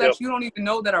it's people that you don't even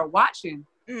know that are watching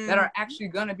that are actually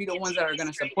going to be the ones that are going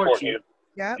to support you.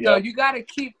 So you gotta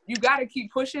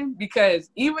keep pushing, because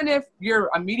even if your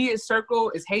immediate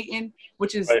circle is hating,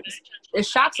 which is it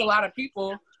shocks a lot of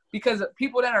people, because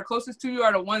people that are closest to you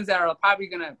are the ones that are probably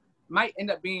might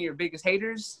end up being your biggest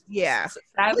haters.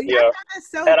 Sadly. That's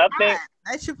so and I think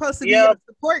that's supposed to be a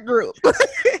support group.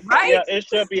 Right? Yeah, it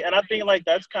should be. And I think like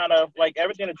that's kind of like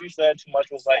everything that you said too much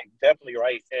was like definitely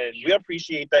right. And we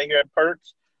appreciate that here at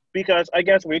Perks, because I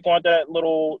guess we're going that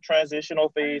little transitional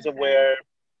phase of where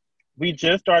we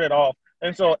just started off.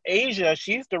 And so Asia,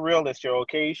 she's the realist here,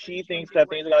 okay? She thinks that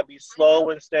things are gonna be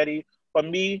slow and steady. For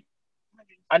me,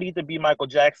 I need to be Michael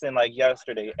Jackson like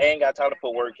yesterday. I ain't got time to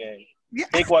put work in.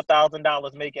 Take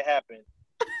 $1,000, make it happen.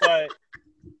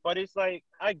 But it's like,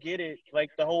 I get it, like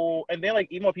the whole, and then like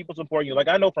even when people support you, like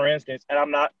I know for instance, and I'm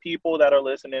not people that are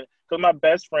listening, because my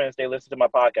best friends, they listen to my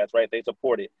podcast, right? They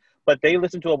support it, but they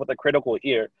listen to it with a critical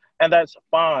ear, and that's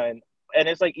fine. And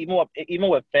it's like even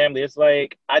with family, it's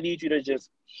like I need you to just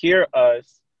hear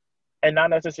us and not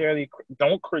necessarily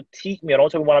don't critique me. I don't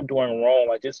tell me what I'm doing wrong.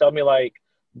 Like just tell me like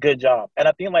good job. And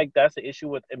I think like that's the issue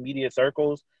with immediate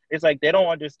circles. It's like they don't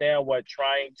understand what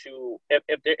trying to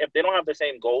if they don't have the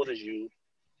same goals as you,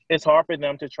 it's hard for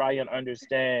them to try and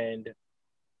understand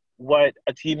what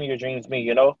achieving your dreams mean,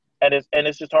 you know? And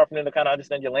it's just hard for them to kind of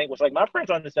understand your language. Like my friends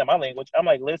understand my language. I'm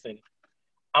like, listen,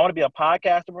 I want to be a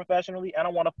podcaster professionally, and I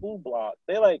want a food blog.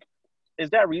 They're like,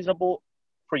 is that reasonable?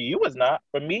 For you, it's not.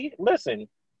 For me, listen,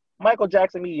 Michael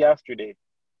Jackson me yesterday.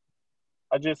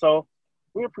 So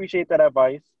we appreciate that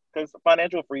advice, because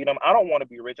financial freedom, I don't want to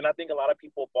be rich. And I think a lot of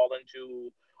people fall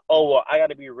into, oh, well, I got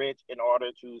to be rich in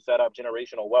order to set up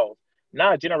generational wealth.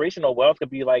 Nah, generational wealth could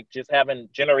be like just having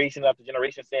generation after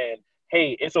generation saying,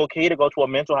 hey, it's okay to go to a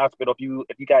mental hospital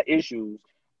if you got issues.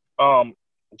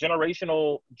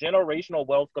 Generational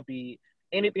wealth could be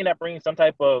anything that brings some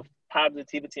type of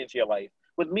positivity into your life.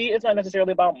 With me, it's not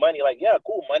necessarily about money. Like, yeah,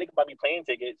 cool, money can buy me plane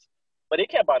tickets, but it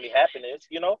can't buy me happiness,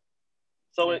 you know?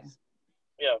 So it's,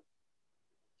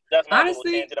 that's my little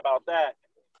tangent about that.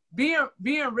 Being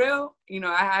real, you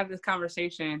know, I have this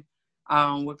conversation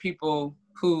with people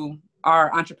who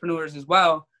are entrepreneurs as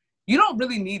well. You don't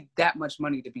really need that much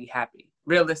money to be happy,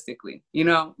 realistically. You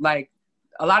know, like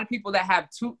a lot of people that have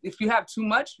if you have too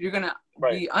much, you're gonna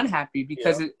be unhappy,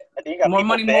 because more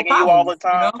money, more problems. You all the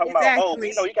time, you know? talking about, oh,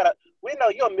 we know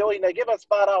you're a millionaire. Give us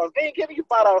 $5. They ain't giving you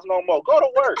 $5 no more. Go to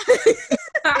work.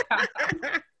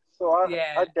 So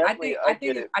I definitely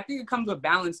get it. I think it comes with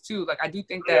balance too. Like I do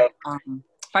think that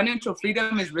financial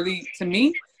freedom is really, to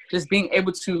me, just being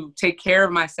able to take care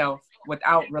of myself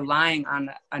without relying on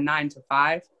a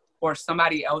 9-to-5 or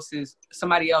somebody else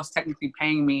technically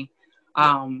paying me,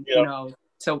 you know,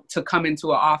 to come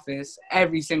into an office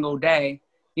every single day,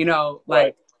 you know,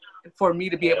 like for me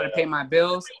to be able to pay my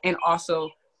bills and also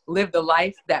live the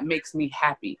life that makes me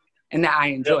happy and that I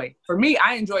enjoy. For me,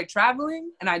 I enjoy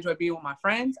traveling, and I enjoy being with my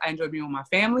friends. I enjoy being with my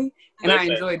family, and I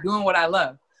enjoy doing what I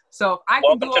love. So if I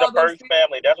can do all those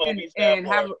things and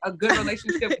have a good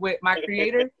relationship with my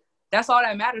creator, that's all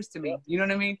that matters to me. You know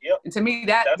what I mean? And to me,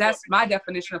 that's my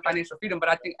definition of financial freedom. But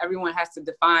I think everyone has to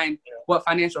define what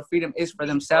financial freedom is for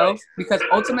themselves, because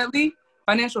ultimately,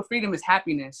 financial freedom is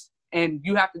happiness. and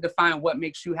you have to define what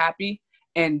makes you happy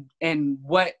and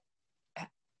what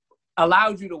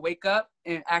allows you to wake up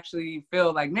and actually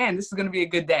feel like, man, this is going to be a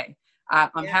good day.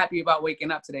 I'm happy about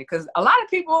waking up today. Because a lot of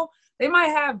people, they might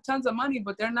have tons of money,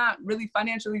 but they're not really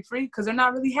financially free because they're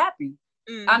not really happy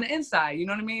on the inside. You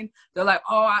know what I mean? They're like,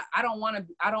 oh, I don't want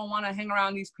to hang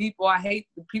around these people. I hate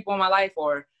the people in my life,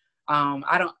 or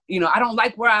I don't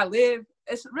like where I live.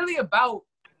 It's really about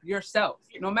yourself,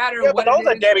 no matter what. But those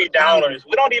are Debbie Downers.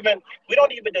 We don't even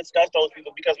discuss those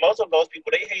people, because most of those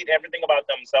people, they hate everything about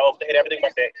themselves. They hate everything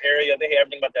about their area. They hate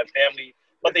everything about their family,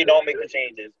 but they don't make the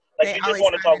changes. Like, you just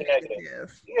want to talk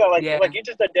negative. Like you're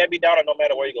just a Debbie Downer no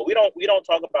matter where you go. We don't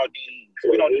talk about these.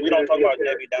 We don't talk about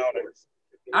Debbie Downers.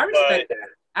 I respect that.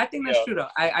 I think that's true though.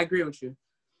 I agree with you.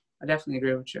 I definitely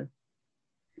agree with you.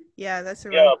 Yeah, that's a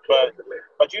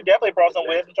but you definitely brought some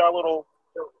wisdom to our little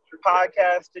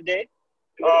podcast today.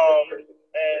 And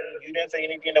you didn't say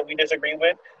anything that we disagree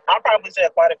with. I probably said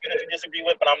quite a few that you disagree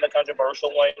with, but I'm the controversial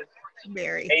one.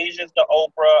 Very. Asia's the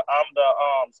Oprah. I'm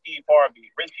the Steve Harvey.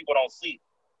 Rich people don't sleep.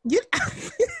 Yeah.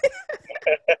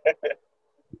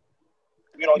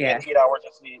 We don't get 8 hours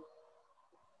of sleep.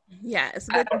 Yeah, it's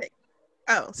a good thing.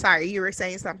 Oh, sorry, you were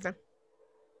saying something.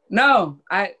 No,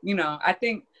 I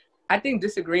think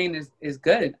disagreeing is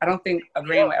good. I don't think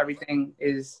agreeing with everything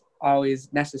is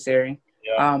always necessary.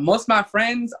 Yeah. Most of my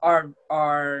friends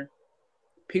are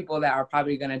people that are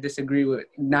probably going to disagree with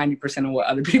 90% of what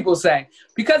other people say,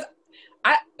 because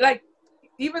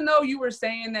even though you were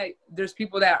saying that there's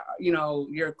people that,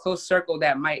 your close circle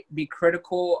that might be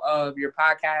critical of your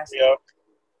podcast. Yeah.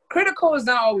 Critical is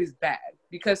not always bad,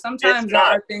 because sometimes there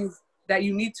are things that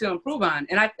you need to improve on.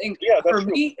 And I think for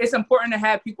me, it's important to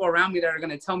have people around me that are going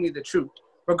to tell me the truth,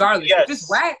 regardless. Yes. If it's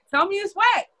whack, tell me it's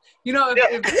whack. But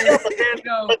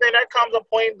then that comes a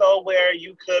point though where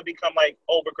you could become like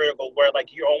overcritical, where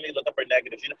like you're only looking for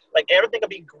negatives. Like everything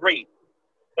could be great,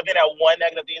 but then that one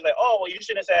negative thing is like, oh, well, you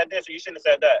shouldn't have said this or you shouldn't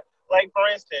have said that. Like, for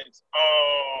instance,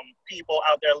 people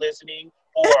out there listening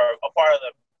who are a part of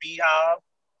the Beehive.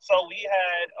 So we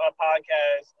had a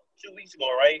podcast 2 weeks ago,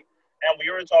 right? And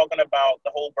we were talking about the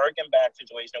whole Birkenback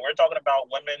situation. We're talking about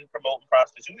women promoting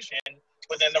prostitution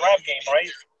within the rap game, right?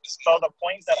 So the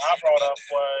point that I brought up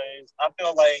was, I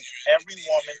feel like every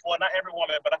woman, well, not every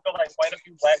woman, but I feel like quite a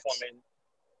few Black women,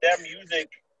 their music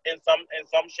in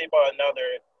some shape or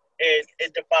another,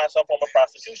 it defines some form of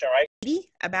prostitution, right?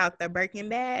 About the Birkin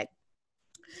bag.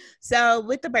 So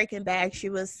with the Birkin bag, she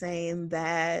was saying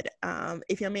that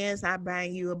if your man's not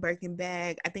buying you a Birkin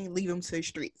bag, I think leave him to the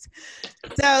streets.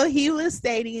 So he was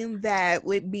stating that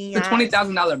with Beyonce, the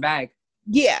 $20,000 bag.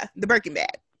 Yeah, the Birkin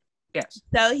bag. Yes.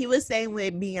 So he was saying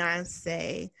with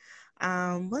Beyonce,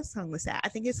 what song was that? I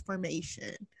think it's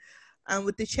Formation.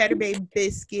 With the Cheddar Bay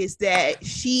Biscuits, that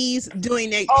she's doing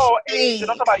that. Oh, hey,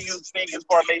 don't talk about you think it's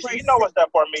Formation. You know what's that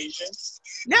Formation?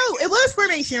 No, it was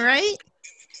Formation, right?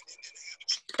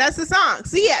 That's the song.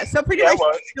 So yeah, so pretty much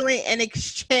doing an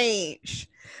exchange,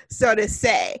 so to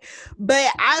say.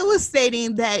 But I was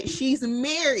stating that she's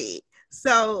married,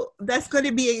 so that's going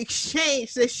to be an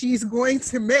exchange that she's going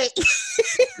to make.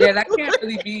 Yeah, that can't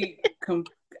really be.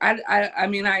 I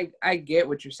mean, I get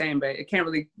what you're saying, but it can't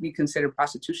really be considered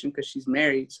prostitution because she's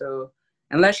married. So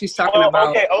unless she's talking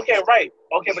about. Okay, right.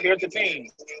 Okay, but here's the thing.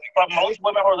 But most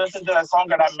women who listen to that song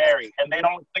are not married, and they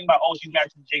don't think about, oh, she's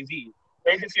married to Jay-Z.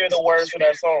 They just hear the words of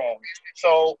that song.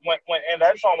 So when in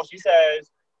that song, when she says,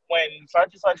 when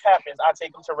such and such happens, I take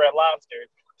him to Red Lobster.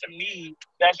 To me,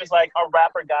 that's just like a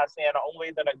rapper guy saying the only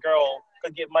way that a girl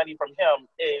could get money from him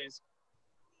is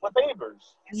with favors.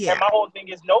 Yeah. And my whole thing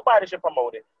is nobody should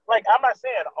promote it. Like, I'm not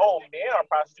saying, oh, men are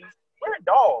prostitutes. We're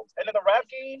dogs. And in the rap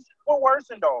game, we're worse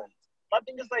than dogs. My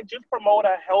thing is, like, just promote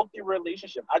a healthy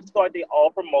relationship. I just thought they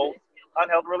all promote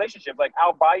unhealthy relationships. Like,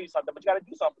 I'll buy you something, but you got to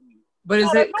do something for me. But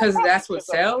is it because that's what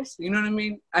sells? You know what I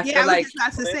mean? I feel like, I was just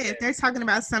about to say, if they're talking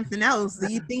about something else,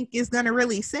 do you think it's going to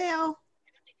really sell?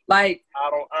 Like,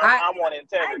 I want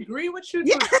integrity. I agree with you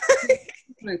to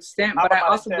an extent, but I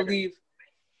also believe,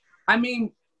 I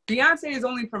mean, Beyonce is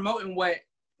only promoting what,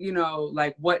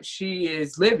 like what she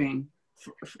is living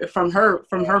from her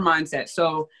mindset.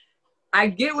 So I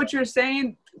get what you're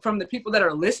saying from the people that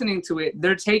are listening to it.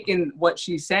 They're taking what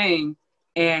she's saying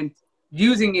and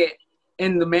using it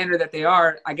in the manner that they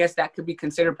are. I guess that could be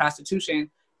considered prostitution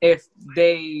if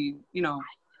they, No,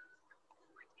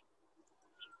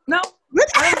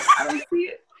 I don't see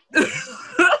it.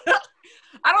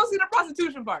 I don't see the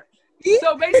prostitution part.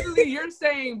 So basically, you're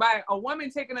saying by a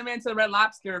woman taking a man to the Red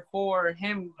Lobster for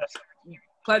him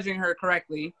pledging her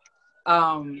correctly,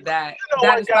 that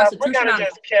is prostitution. We're gonna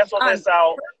just cancel this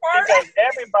out because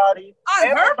everybody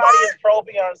is pro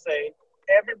Beyonce.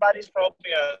 Everybody's pro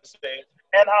Beyonce,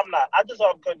 and I'm not. I just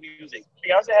love good music.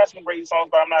 Beyonce has some great songs,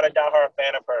 but I'm not a diehard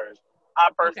fan of hers. I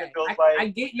personally Okay, feels I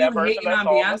like get you that version of hating that on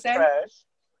song was Beyonce. trash.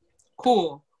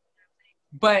 Cool,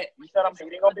 but You said I'm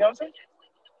hating on Beyonce?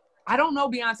 I don't know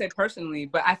Beyonce personally,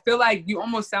 but I feel like you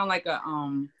almost sound like a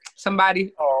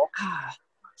somebody Oh,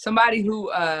 somebody who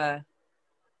I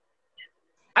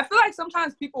feel like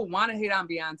sometimes people want to hate on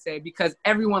Beyonce because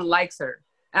everyone likes her.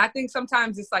 And I think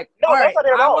sometimes it's like, no, all that's right, not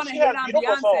it at I all. want to She hate has on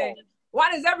beautiful Beyonce. songs. Why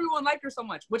does everyone like her so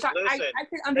much? Which Listen, I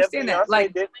can if understand that.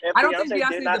 Like, I don't think Beyonce Beyonce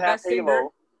did is not the have best singer.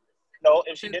 Halo, no,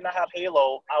 if she did not have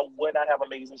Halo, I would not have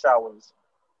Amazing Showers.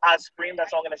 I scream that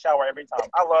song in the shower every time.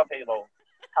 I love Halo.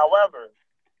 However,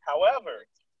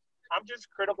 I'm just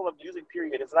critical of music,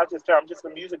 period. It's not just her. I'm just a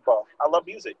music buff. I love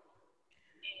music.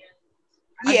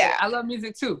 Yeah. I love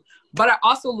music too. But I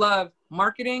also love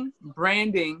marketing,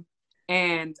 branding,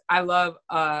 and I love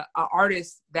an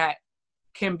artist that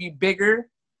can be bigger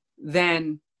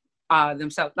than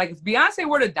themselves. Like if Beyonce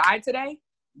were to die today,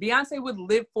 Beyonce would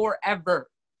live forever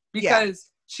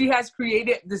because she has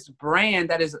created this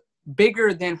brand that is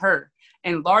bigger than her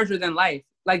and larger than life.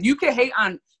 Like you can hate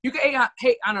on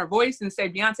her voice and say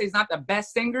Beyonce is not the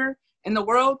best singer in the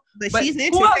world, But but she's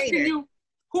an who else entertainer.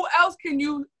 can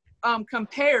you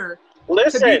compare to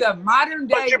Listen, be the modern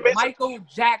but day you're missing Michael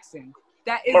Jackson?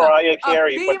 That is Mariah a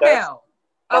Carey, but that's female.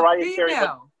 A Mariah Carey, but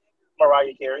female.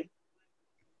 Mariah Carey.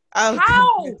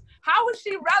 Oh, How is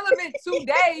she relevant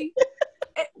today?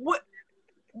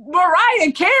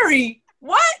 Mariah Carey?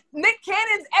 What? Nick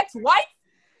Cannon's ex-wife?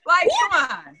 Like, come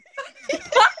on.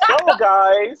 So,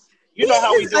 guys, you know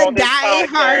how we do a on this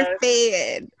die-hard podcast.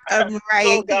 fan of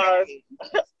Mariah Carey.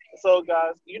 So,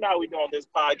 guys, you know how we do on this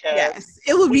podcast. Yes,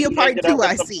 it will be a part ended 2, up with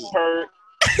I the see. Perk.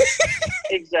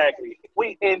 Exactly.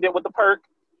 We ended with the perk,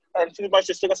 and too much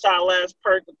just took a side last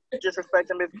perk,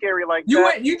 disrespecting Miss Carey like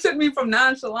that. You took me from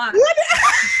nonchalant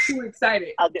to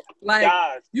excited. Like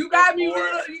guys, you got me a little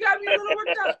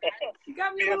worked up. You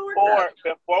got me a little worked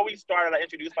up. Before we started, I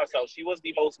introduced myself. She was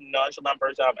the most nonchalant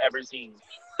person I've ever seen.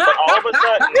 But all of a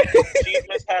sudden, she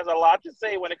has a lot to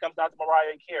say when it comes down to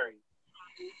Mariah Carey.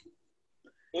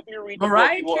 If you read the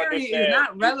Mariah book, Carey is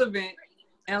not relevant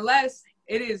unless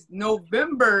it is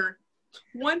November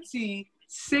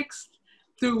 26th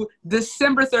through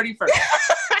December 31st.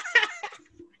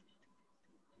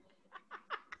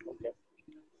 Okay.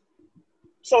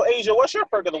 So, Asia, what's your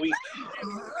perk of the week?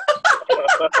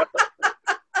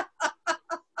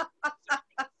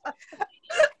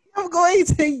 I'm going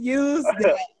to use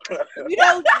that. You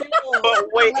don't know. But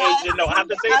wait, Asia, no, I have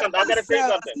to say something. I gotta say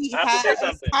something. I have to say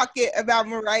something. Talking about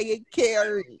Mariah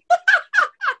Carey.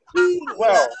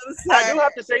 Well, I do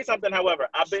have to say something. However,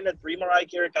 I've been to 3 Mariah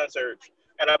Carey concerts,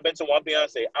 and I've been to 1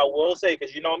 Beyonce. I will say,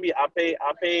 because you know me, I pay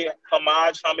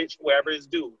homage wherever it's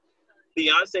due.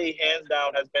 Beyonce, hands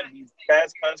down, has been the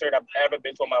best concert I've ever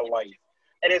been to in my life,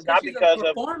 and it's not because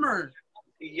of performer.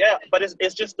 Yeah, but it's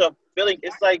just the feeling.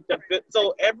 It's like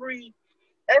so every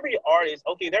artist,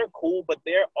 okay, they're cool, but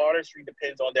their artistry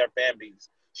depends on their fan base.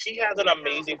 She has an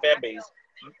amazing fan base.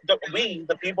 The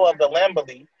people of the Lamb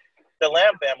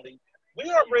family, we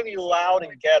are really loud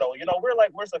and ghetto. You know, we're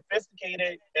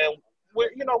sophisticated and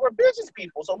we're business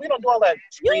people, so we don't do all that You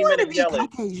screaming want to and be yelling.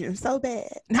 Caucasian so bad.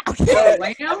 No, The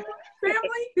Lamb family?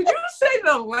 Did you say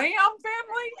the Lamb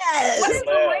family? Yes. What is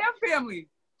the Lamb family?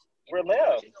 We're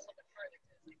lambs.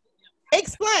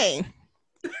 Explain.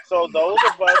 So those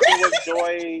of us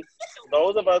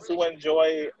who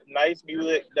enjoy nice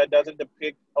music that doesn't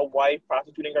depict a wife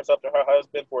prostituting herself to her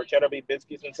husband for cheddar bay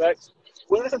biscuits and sex,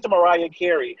 we listen to Mariah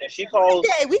Carey, and she calls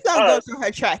Okay, we gonna go through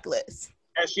her track list.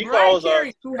 And she Mariah calls Carey,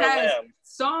 us who her has lamb.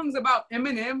 songs about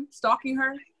Eminem stalking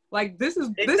her. Like this is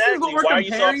Exactly. what we're Why are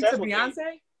you so comparing to obsessed with me?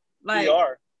 Beyonce. Like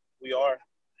We are.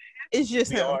 It's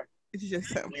just We him. are. It's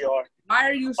just him. We are. why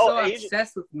are you so Asian.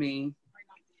 obsessed with me?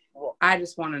 Well, I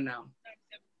just want to know.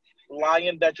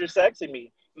 lying that you're sexing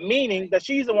me. Meaning that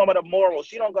she's a woman of morals.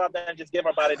 She don't go out there and just give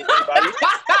her body to anybody.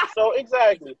 So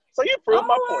exactly. So you proved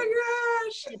my point.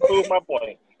 Gosh. You proved my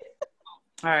point.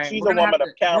 All right. She's a woman of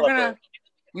caliber.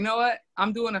 You know what?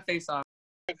 I'm doing a face off.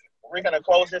 We're gonna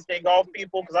close this thing off,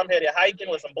 people, because I'm headed hiking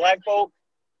with some black folk.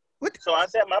 What? So I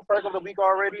said my perk of the week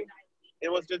already.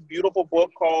 It was this beautiful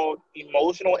book called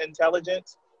Emotional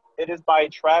Intelligence. It is by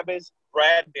Travis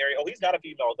Bradberry. Oh, he's not a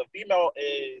female. The female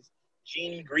is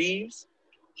Jean Greaves.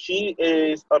 She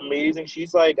is amazing.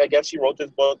 She's like, I guess she wrote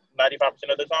this book 95%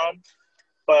 of the time,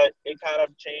 but it kind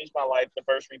of changed my life the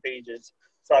first 3 pages.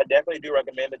 So I definitely do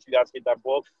recommend that you guys get that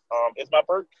book. It's my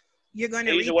perk. You're going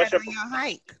to Asia, read that on your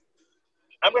hike.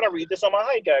 I'm going to read this on my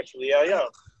hike, actually. Yeah.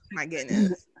 My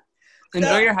goodness.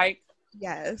 Enjoy your hike.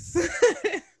 Yes.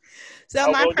 So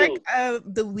I'm my gonna perk do.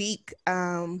 of the week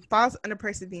falls under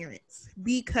perseverance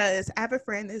because I have a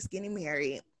friend that's getting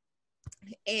married,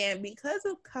 and because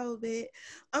of COVID,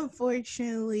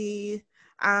 unfortunately,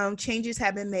 changes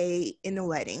have been made in the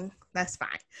wedding. That's fine.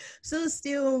 So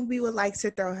still, we would like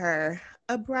to throw her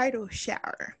a bridal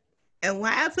shower. And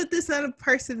why I put this on a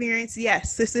perseverance,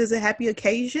 yes, this is a happy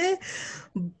occasion,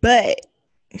 but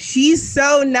she's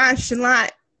so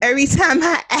nonchalant. Every time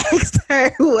I ask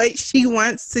her what she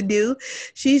wants to do,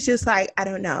 she's just like, I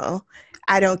don't know.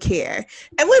 I don't care.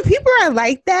 And when people are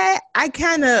like that, I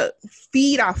kind of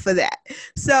feed off of that.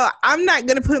 So I'm not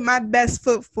going to put my best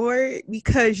foot forward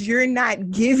because you're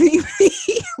not giving me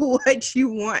what you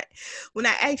want. When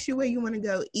I ask you where you want to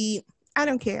go eat, I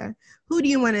don't care. Who do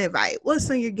you want to invite? What's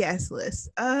on your guest list?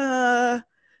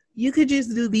 You could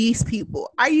just do these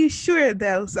people. Are you sure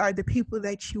those are the people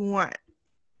that you want?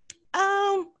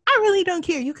 I really don't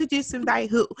care. You could just invite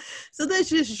who. So this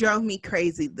just drove me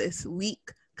crazy this week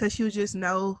because she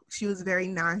was very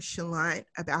nonchalant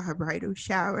about her bridal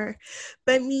shower.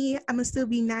 But me, I'm gonna still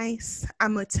be nice.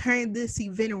 I'm gonna turn this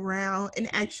event around,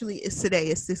 and actually, it's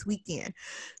this weekend.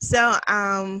 So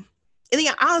and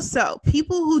then also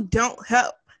people who don't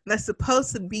help that's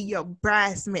supposed to be your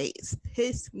bridesmaids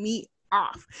piss me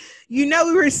off. You know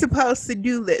we were supposed to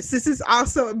do this. This is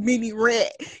also a mini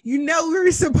rant. You know we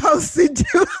were supposed to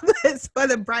do this for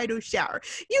the bridal shower.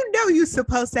 You know you're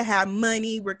supposed to have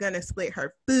money. We're gonna split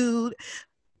her food.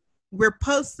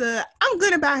 I'm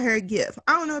gonna buy her a gift.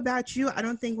 I don't know about you. I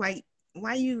don't think like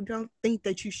why you don't think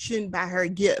that you shouldn't buy her a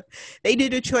gift. They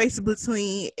did a choice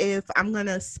between if I'm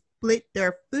gonna split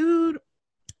their food,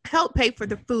 help pay for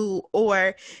the food,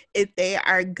 or if they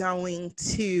are going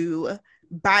to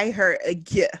buy her a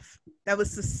gift. That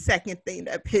was the second thing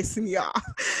that pissed me off.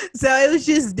 So it was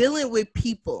just dealing with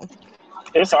people.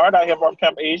 It's hard out here for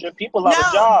Camp Asian. People No, out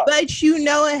of job. but you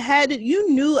knew ahead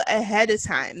of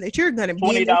time that you're gonna be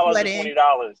in this $20 is wedding.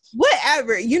 $20.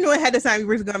 Whatever. You knew ahead of time you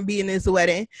were gonna be in this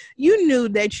wedding. You knew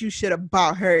that you should have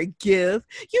bought her a gift.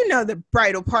 You know the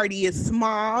bridal party is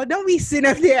small. Don't be sitting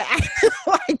up there acting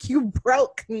like you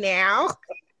broke now.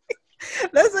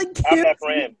 That's a I'm gift. that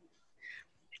friend.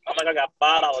 I'm like, I got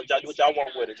 $5. Y'all do what y'all want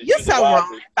with it. Just You're use it so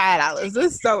wrong. wisely. $5.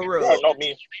 That's so rude. You don't know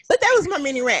me. But that was my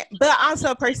mini rant. But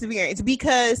also perseverance,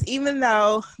 because even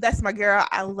though that's my girl,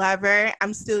 I love her,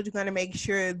 I'm still going to make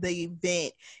sure the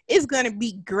event is going to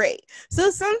be great.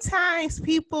 So sometimes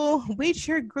people with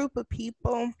your group of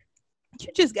people, you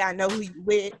just gotta know who you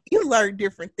with. You learn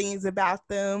different things about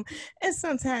them, and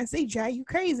sometimes they drive you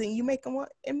crazy. And you make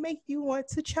you want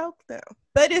to choke them,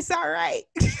 but it's all right.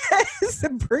 Just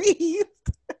breathe.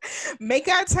 Make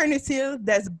an alternative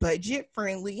that's budget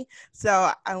friendly.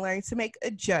 So I learned to make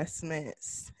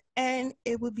adjustments, and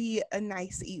it would be a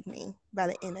nice evening by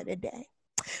the end of the day.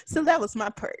 So that was my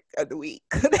perk of the week.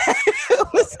 It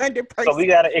was under perks. So we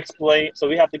have to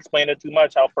explain it too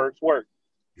much how perks work.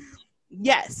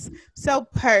 Yes. So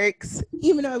perks,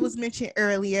 even though it was mentioned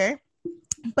earlier,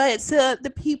 but to the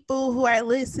people who are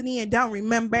listening and don't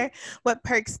remember what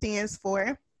perks stands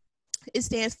for, it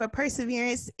stands for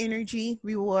perseverance, energy,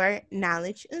 reward,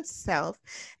 knowledge, and self,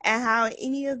 and how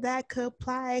any of that could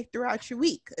apply throughout your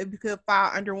week. It could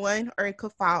fall under one or it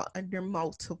could fall under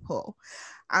multiple.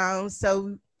 And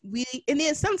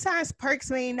then sometimes perks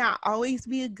may not always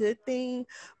be a good thing,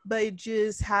 but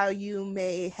just how you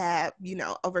may have,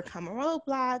 overcome a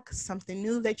roadblock, something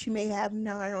new that you may have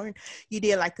known. You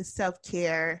did like a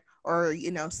self-care or,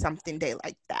 something day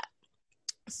like that.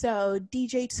 So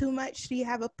DJ Too Much, do you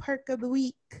have a perk of the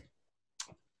week?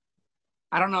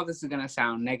 I don't know if this is going to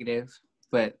sound negative,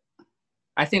 but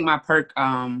I think my perk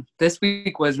this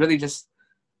week was really just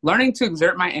learning to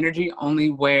exert my energy only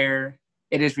where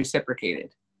it is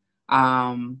reciprocated.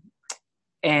 And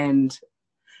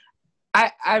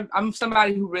I'm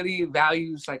somebody who really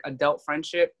values like adult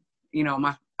friendship.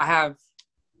 I have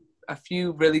a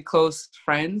few really close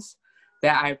friends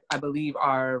that I believe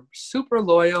are super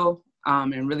loyal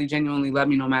and really genuinely love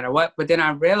me no matter what. But then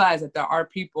I realize that there are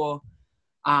people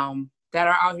that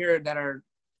are out here that are,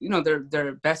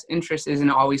 their best interest isn't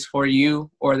always for you,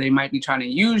 or they might be trying to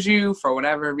use you for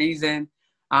whatever reason.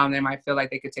 They might feel like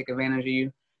they could take advantage of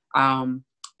you.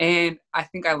 And I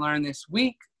think I learned this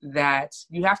week that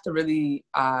you have to really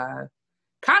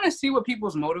kind of see what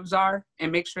people's motives are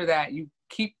and make sure that you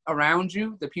keep around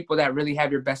you the people that really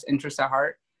have your best interests at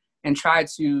heart, and try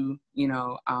to,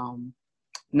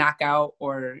 knock out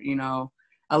or,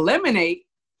 eliminate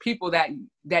people that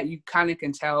you kind of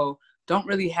can tell don't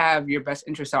really have your best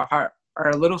interests at heart,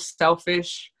 are a little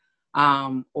selfish,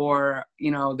 or,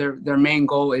 their main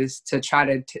goal is to try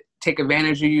to take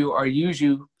advantage of you or use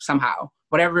you somehow.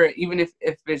 Whatever, even if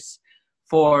it's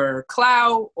for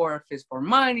clout, or if it's for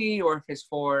money, or if it's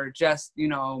for just,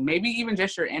 maybe even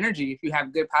just your energy. If you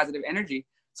have good, positive energy,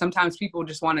 sometimes people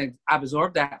just want to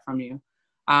absorb that from you.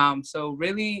 So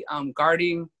really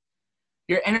guarding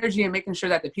your energy and making sure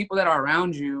that the people that are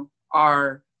around you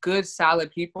are good, solid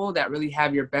people that really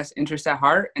have your best interests at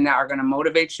heart and that are going to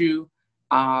motivate you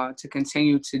to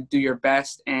continue to do your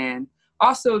best, and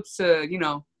also to,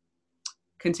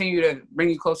 continue to bring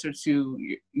you closer to,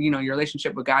 your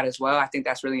relationship with God as well. I think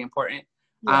that's really important.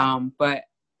 Yeah. But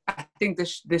I think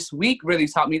this week really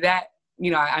taught me that,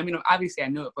 I mean, obviously I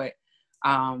knew it, but,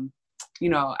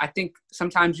 I think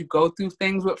sometimes you go through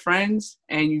things with friends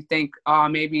and you think, oh,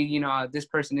 maybe, this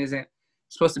person isn't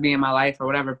supposed to be in my life or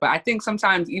whatever. But I think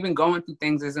sometimes even going through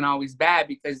things isn't always bad,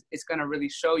 because it's going to really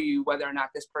show you whether or not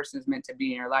this person is meant to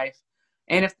be in your life,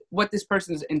 and what this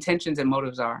person's intentions and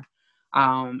motives are.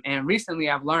 And recently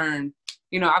I've learned,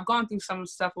 I've gone through some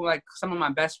stuff with like some of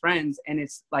my best friends, and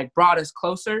it's like brought us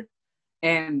closer,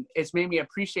 and it's made me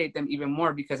appreciate them even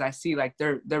more, because I see like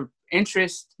their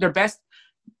interests,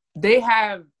 they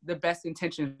have the best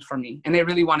intentions for me, and they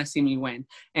really want to see me win.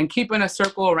 And keeping a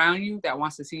circle around you that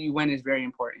wants to see you win is very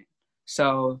important.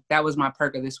 So that was my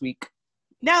perk of this week.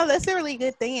 No, that's a really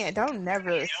good thing. And don't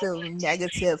never feel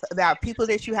negative about people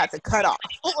that you have to cut off.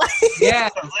 Yeah.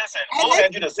 Listen, we'll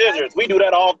hand you the scissors. We do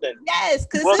that often. Yes,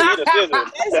 because We'll need the scissors.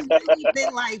 it's really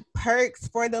been like perks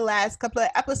for the last couple of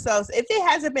episodes. If it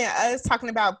hasn't been us talking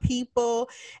about people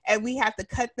and we have to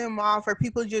cut them off, or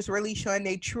people just really showing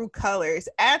their true colors,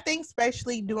 I think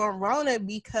especially during Rona,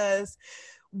 because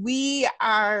we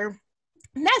are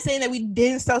not saying that we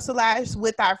didn't socialize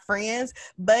with our friends,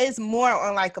 but it's more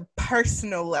on like a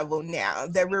personal level now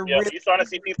that we're really you're starting to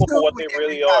see people for what they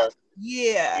really are.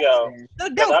 Yeah. So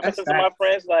I've been to my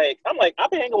friends, I'm like,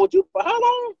 I've been hanging with you for how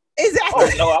long?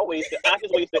 Exactly. Oh no, I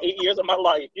just wasted 8 years of my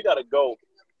life. You gotta go.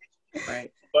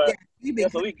 Right. But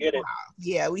so we get it.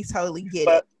 Yeah, we totally get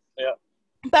it. Yeah.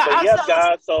 But so also, yes,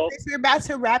 guys, so we're about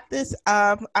to wrap this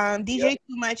up. DJ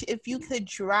Too Much, if you could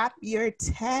drop your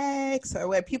text or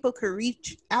where people could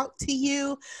reach out to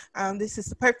you, this is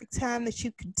the perfect time that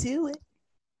you could do it.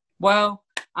 Well,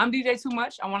 I'm DJ Too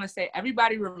Much. I want to say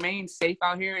everybody remain safe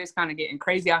out here. It's kind of getting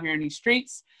crazy out here in these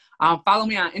streets. Follow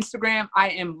me on Instagram. I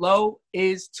am low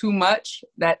is too much.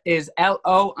 That is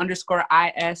LO_IS_too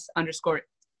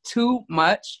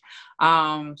much.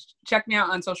 Check me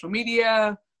out on social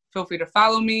media. Feel free to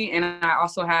follow me. And I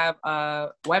also have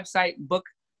a website,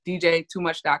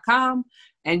 bookdjtoommuch.com.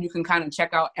 And you can kind of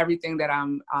check out everything that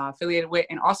I'm affiliated with.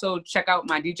 And also check out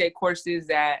my DJ courses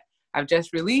that I've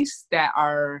just released that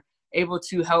are able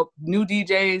to help new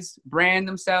DJs brand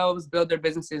themselves, build their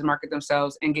businesses, market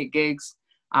themselves, and get gigs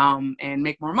and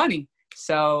make more money.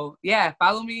 So yeah,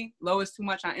 follow me, Low is Too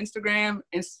Much on Instagram,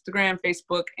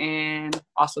 Facebook, and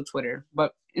also Twitter.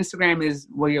 But Instagram is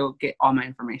where you'll get all my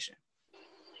information.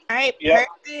 All right,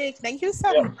 perfect. Thank you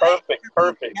so much.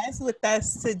 Perfect. That's with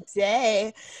us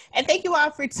today. And thank you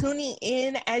all for tuning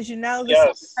in. As you know,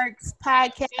 this is Perks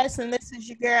Podcast, and this is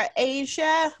your girl,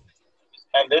 Asia.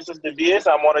 And this is the Viz.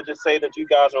 I want to just say that you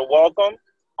guys are welcome.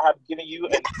 I've given you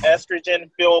an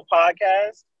estrogen-filled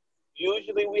podcast.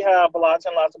 Usually we have lots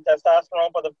and lots of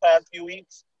testosterone for the past few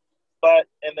weeks. But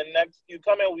in the next few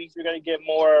coming weeks, we're going to get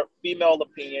more female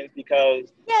opinions,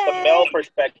 because the male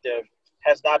perspective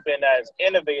has not been as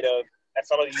innovative as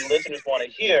some of you listeners want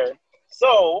to hear.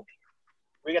 So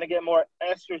we're going to get more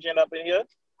estrogen up in here.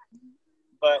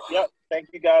 But, thank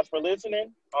you guys for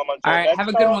listening. All right, have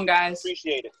a good one, guys.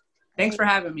 Appreciate it. Thanks for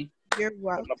having me. You're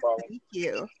welcome. No problem. Thank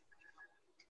you.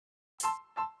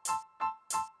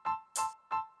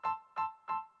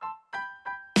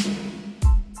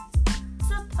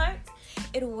 It's a perk.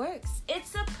 It works.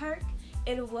 It's a perk.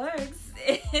 It works.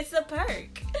 It's a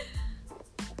perk.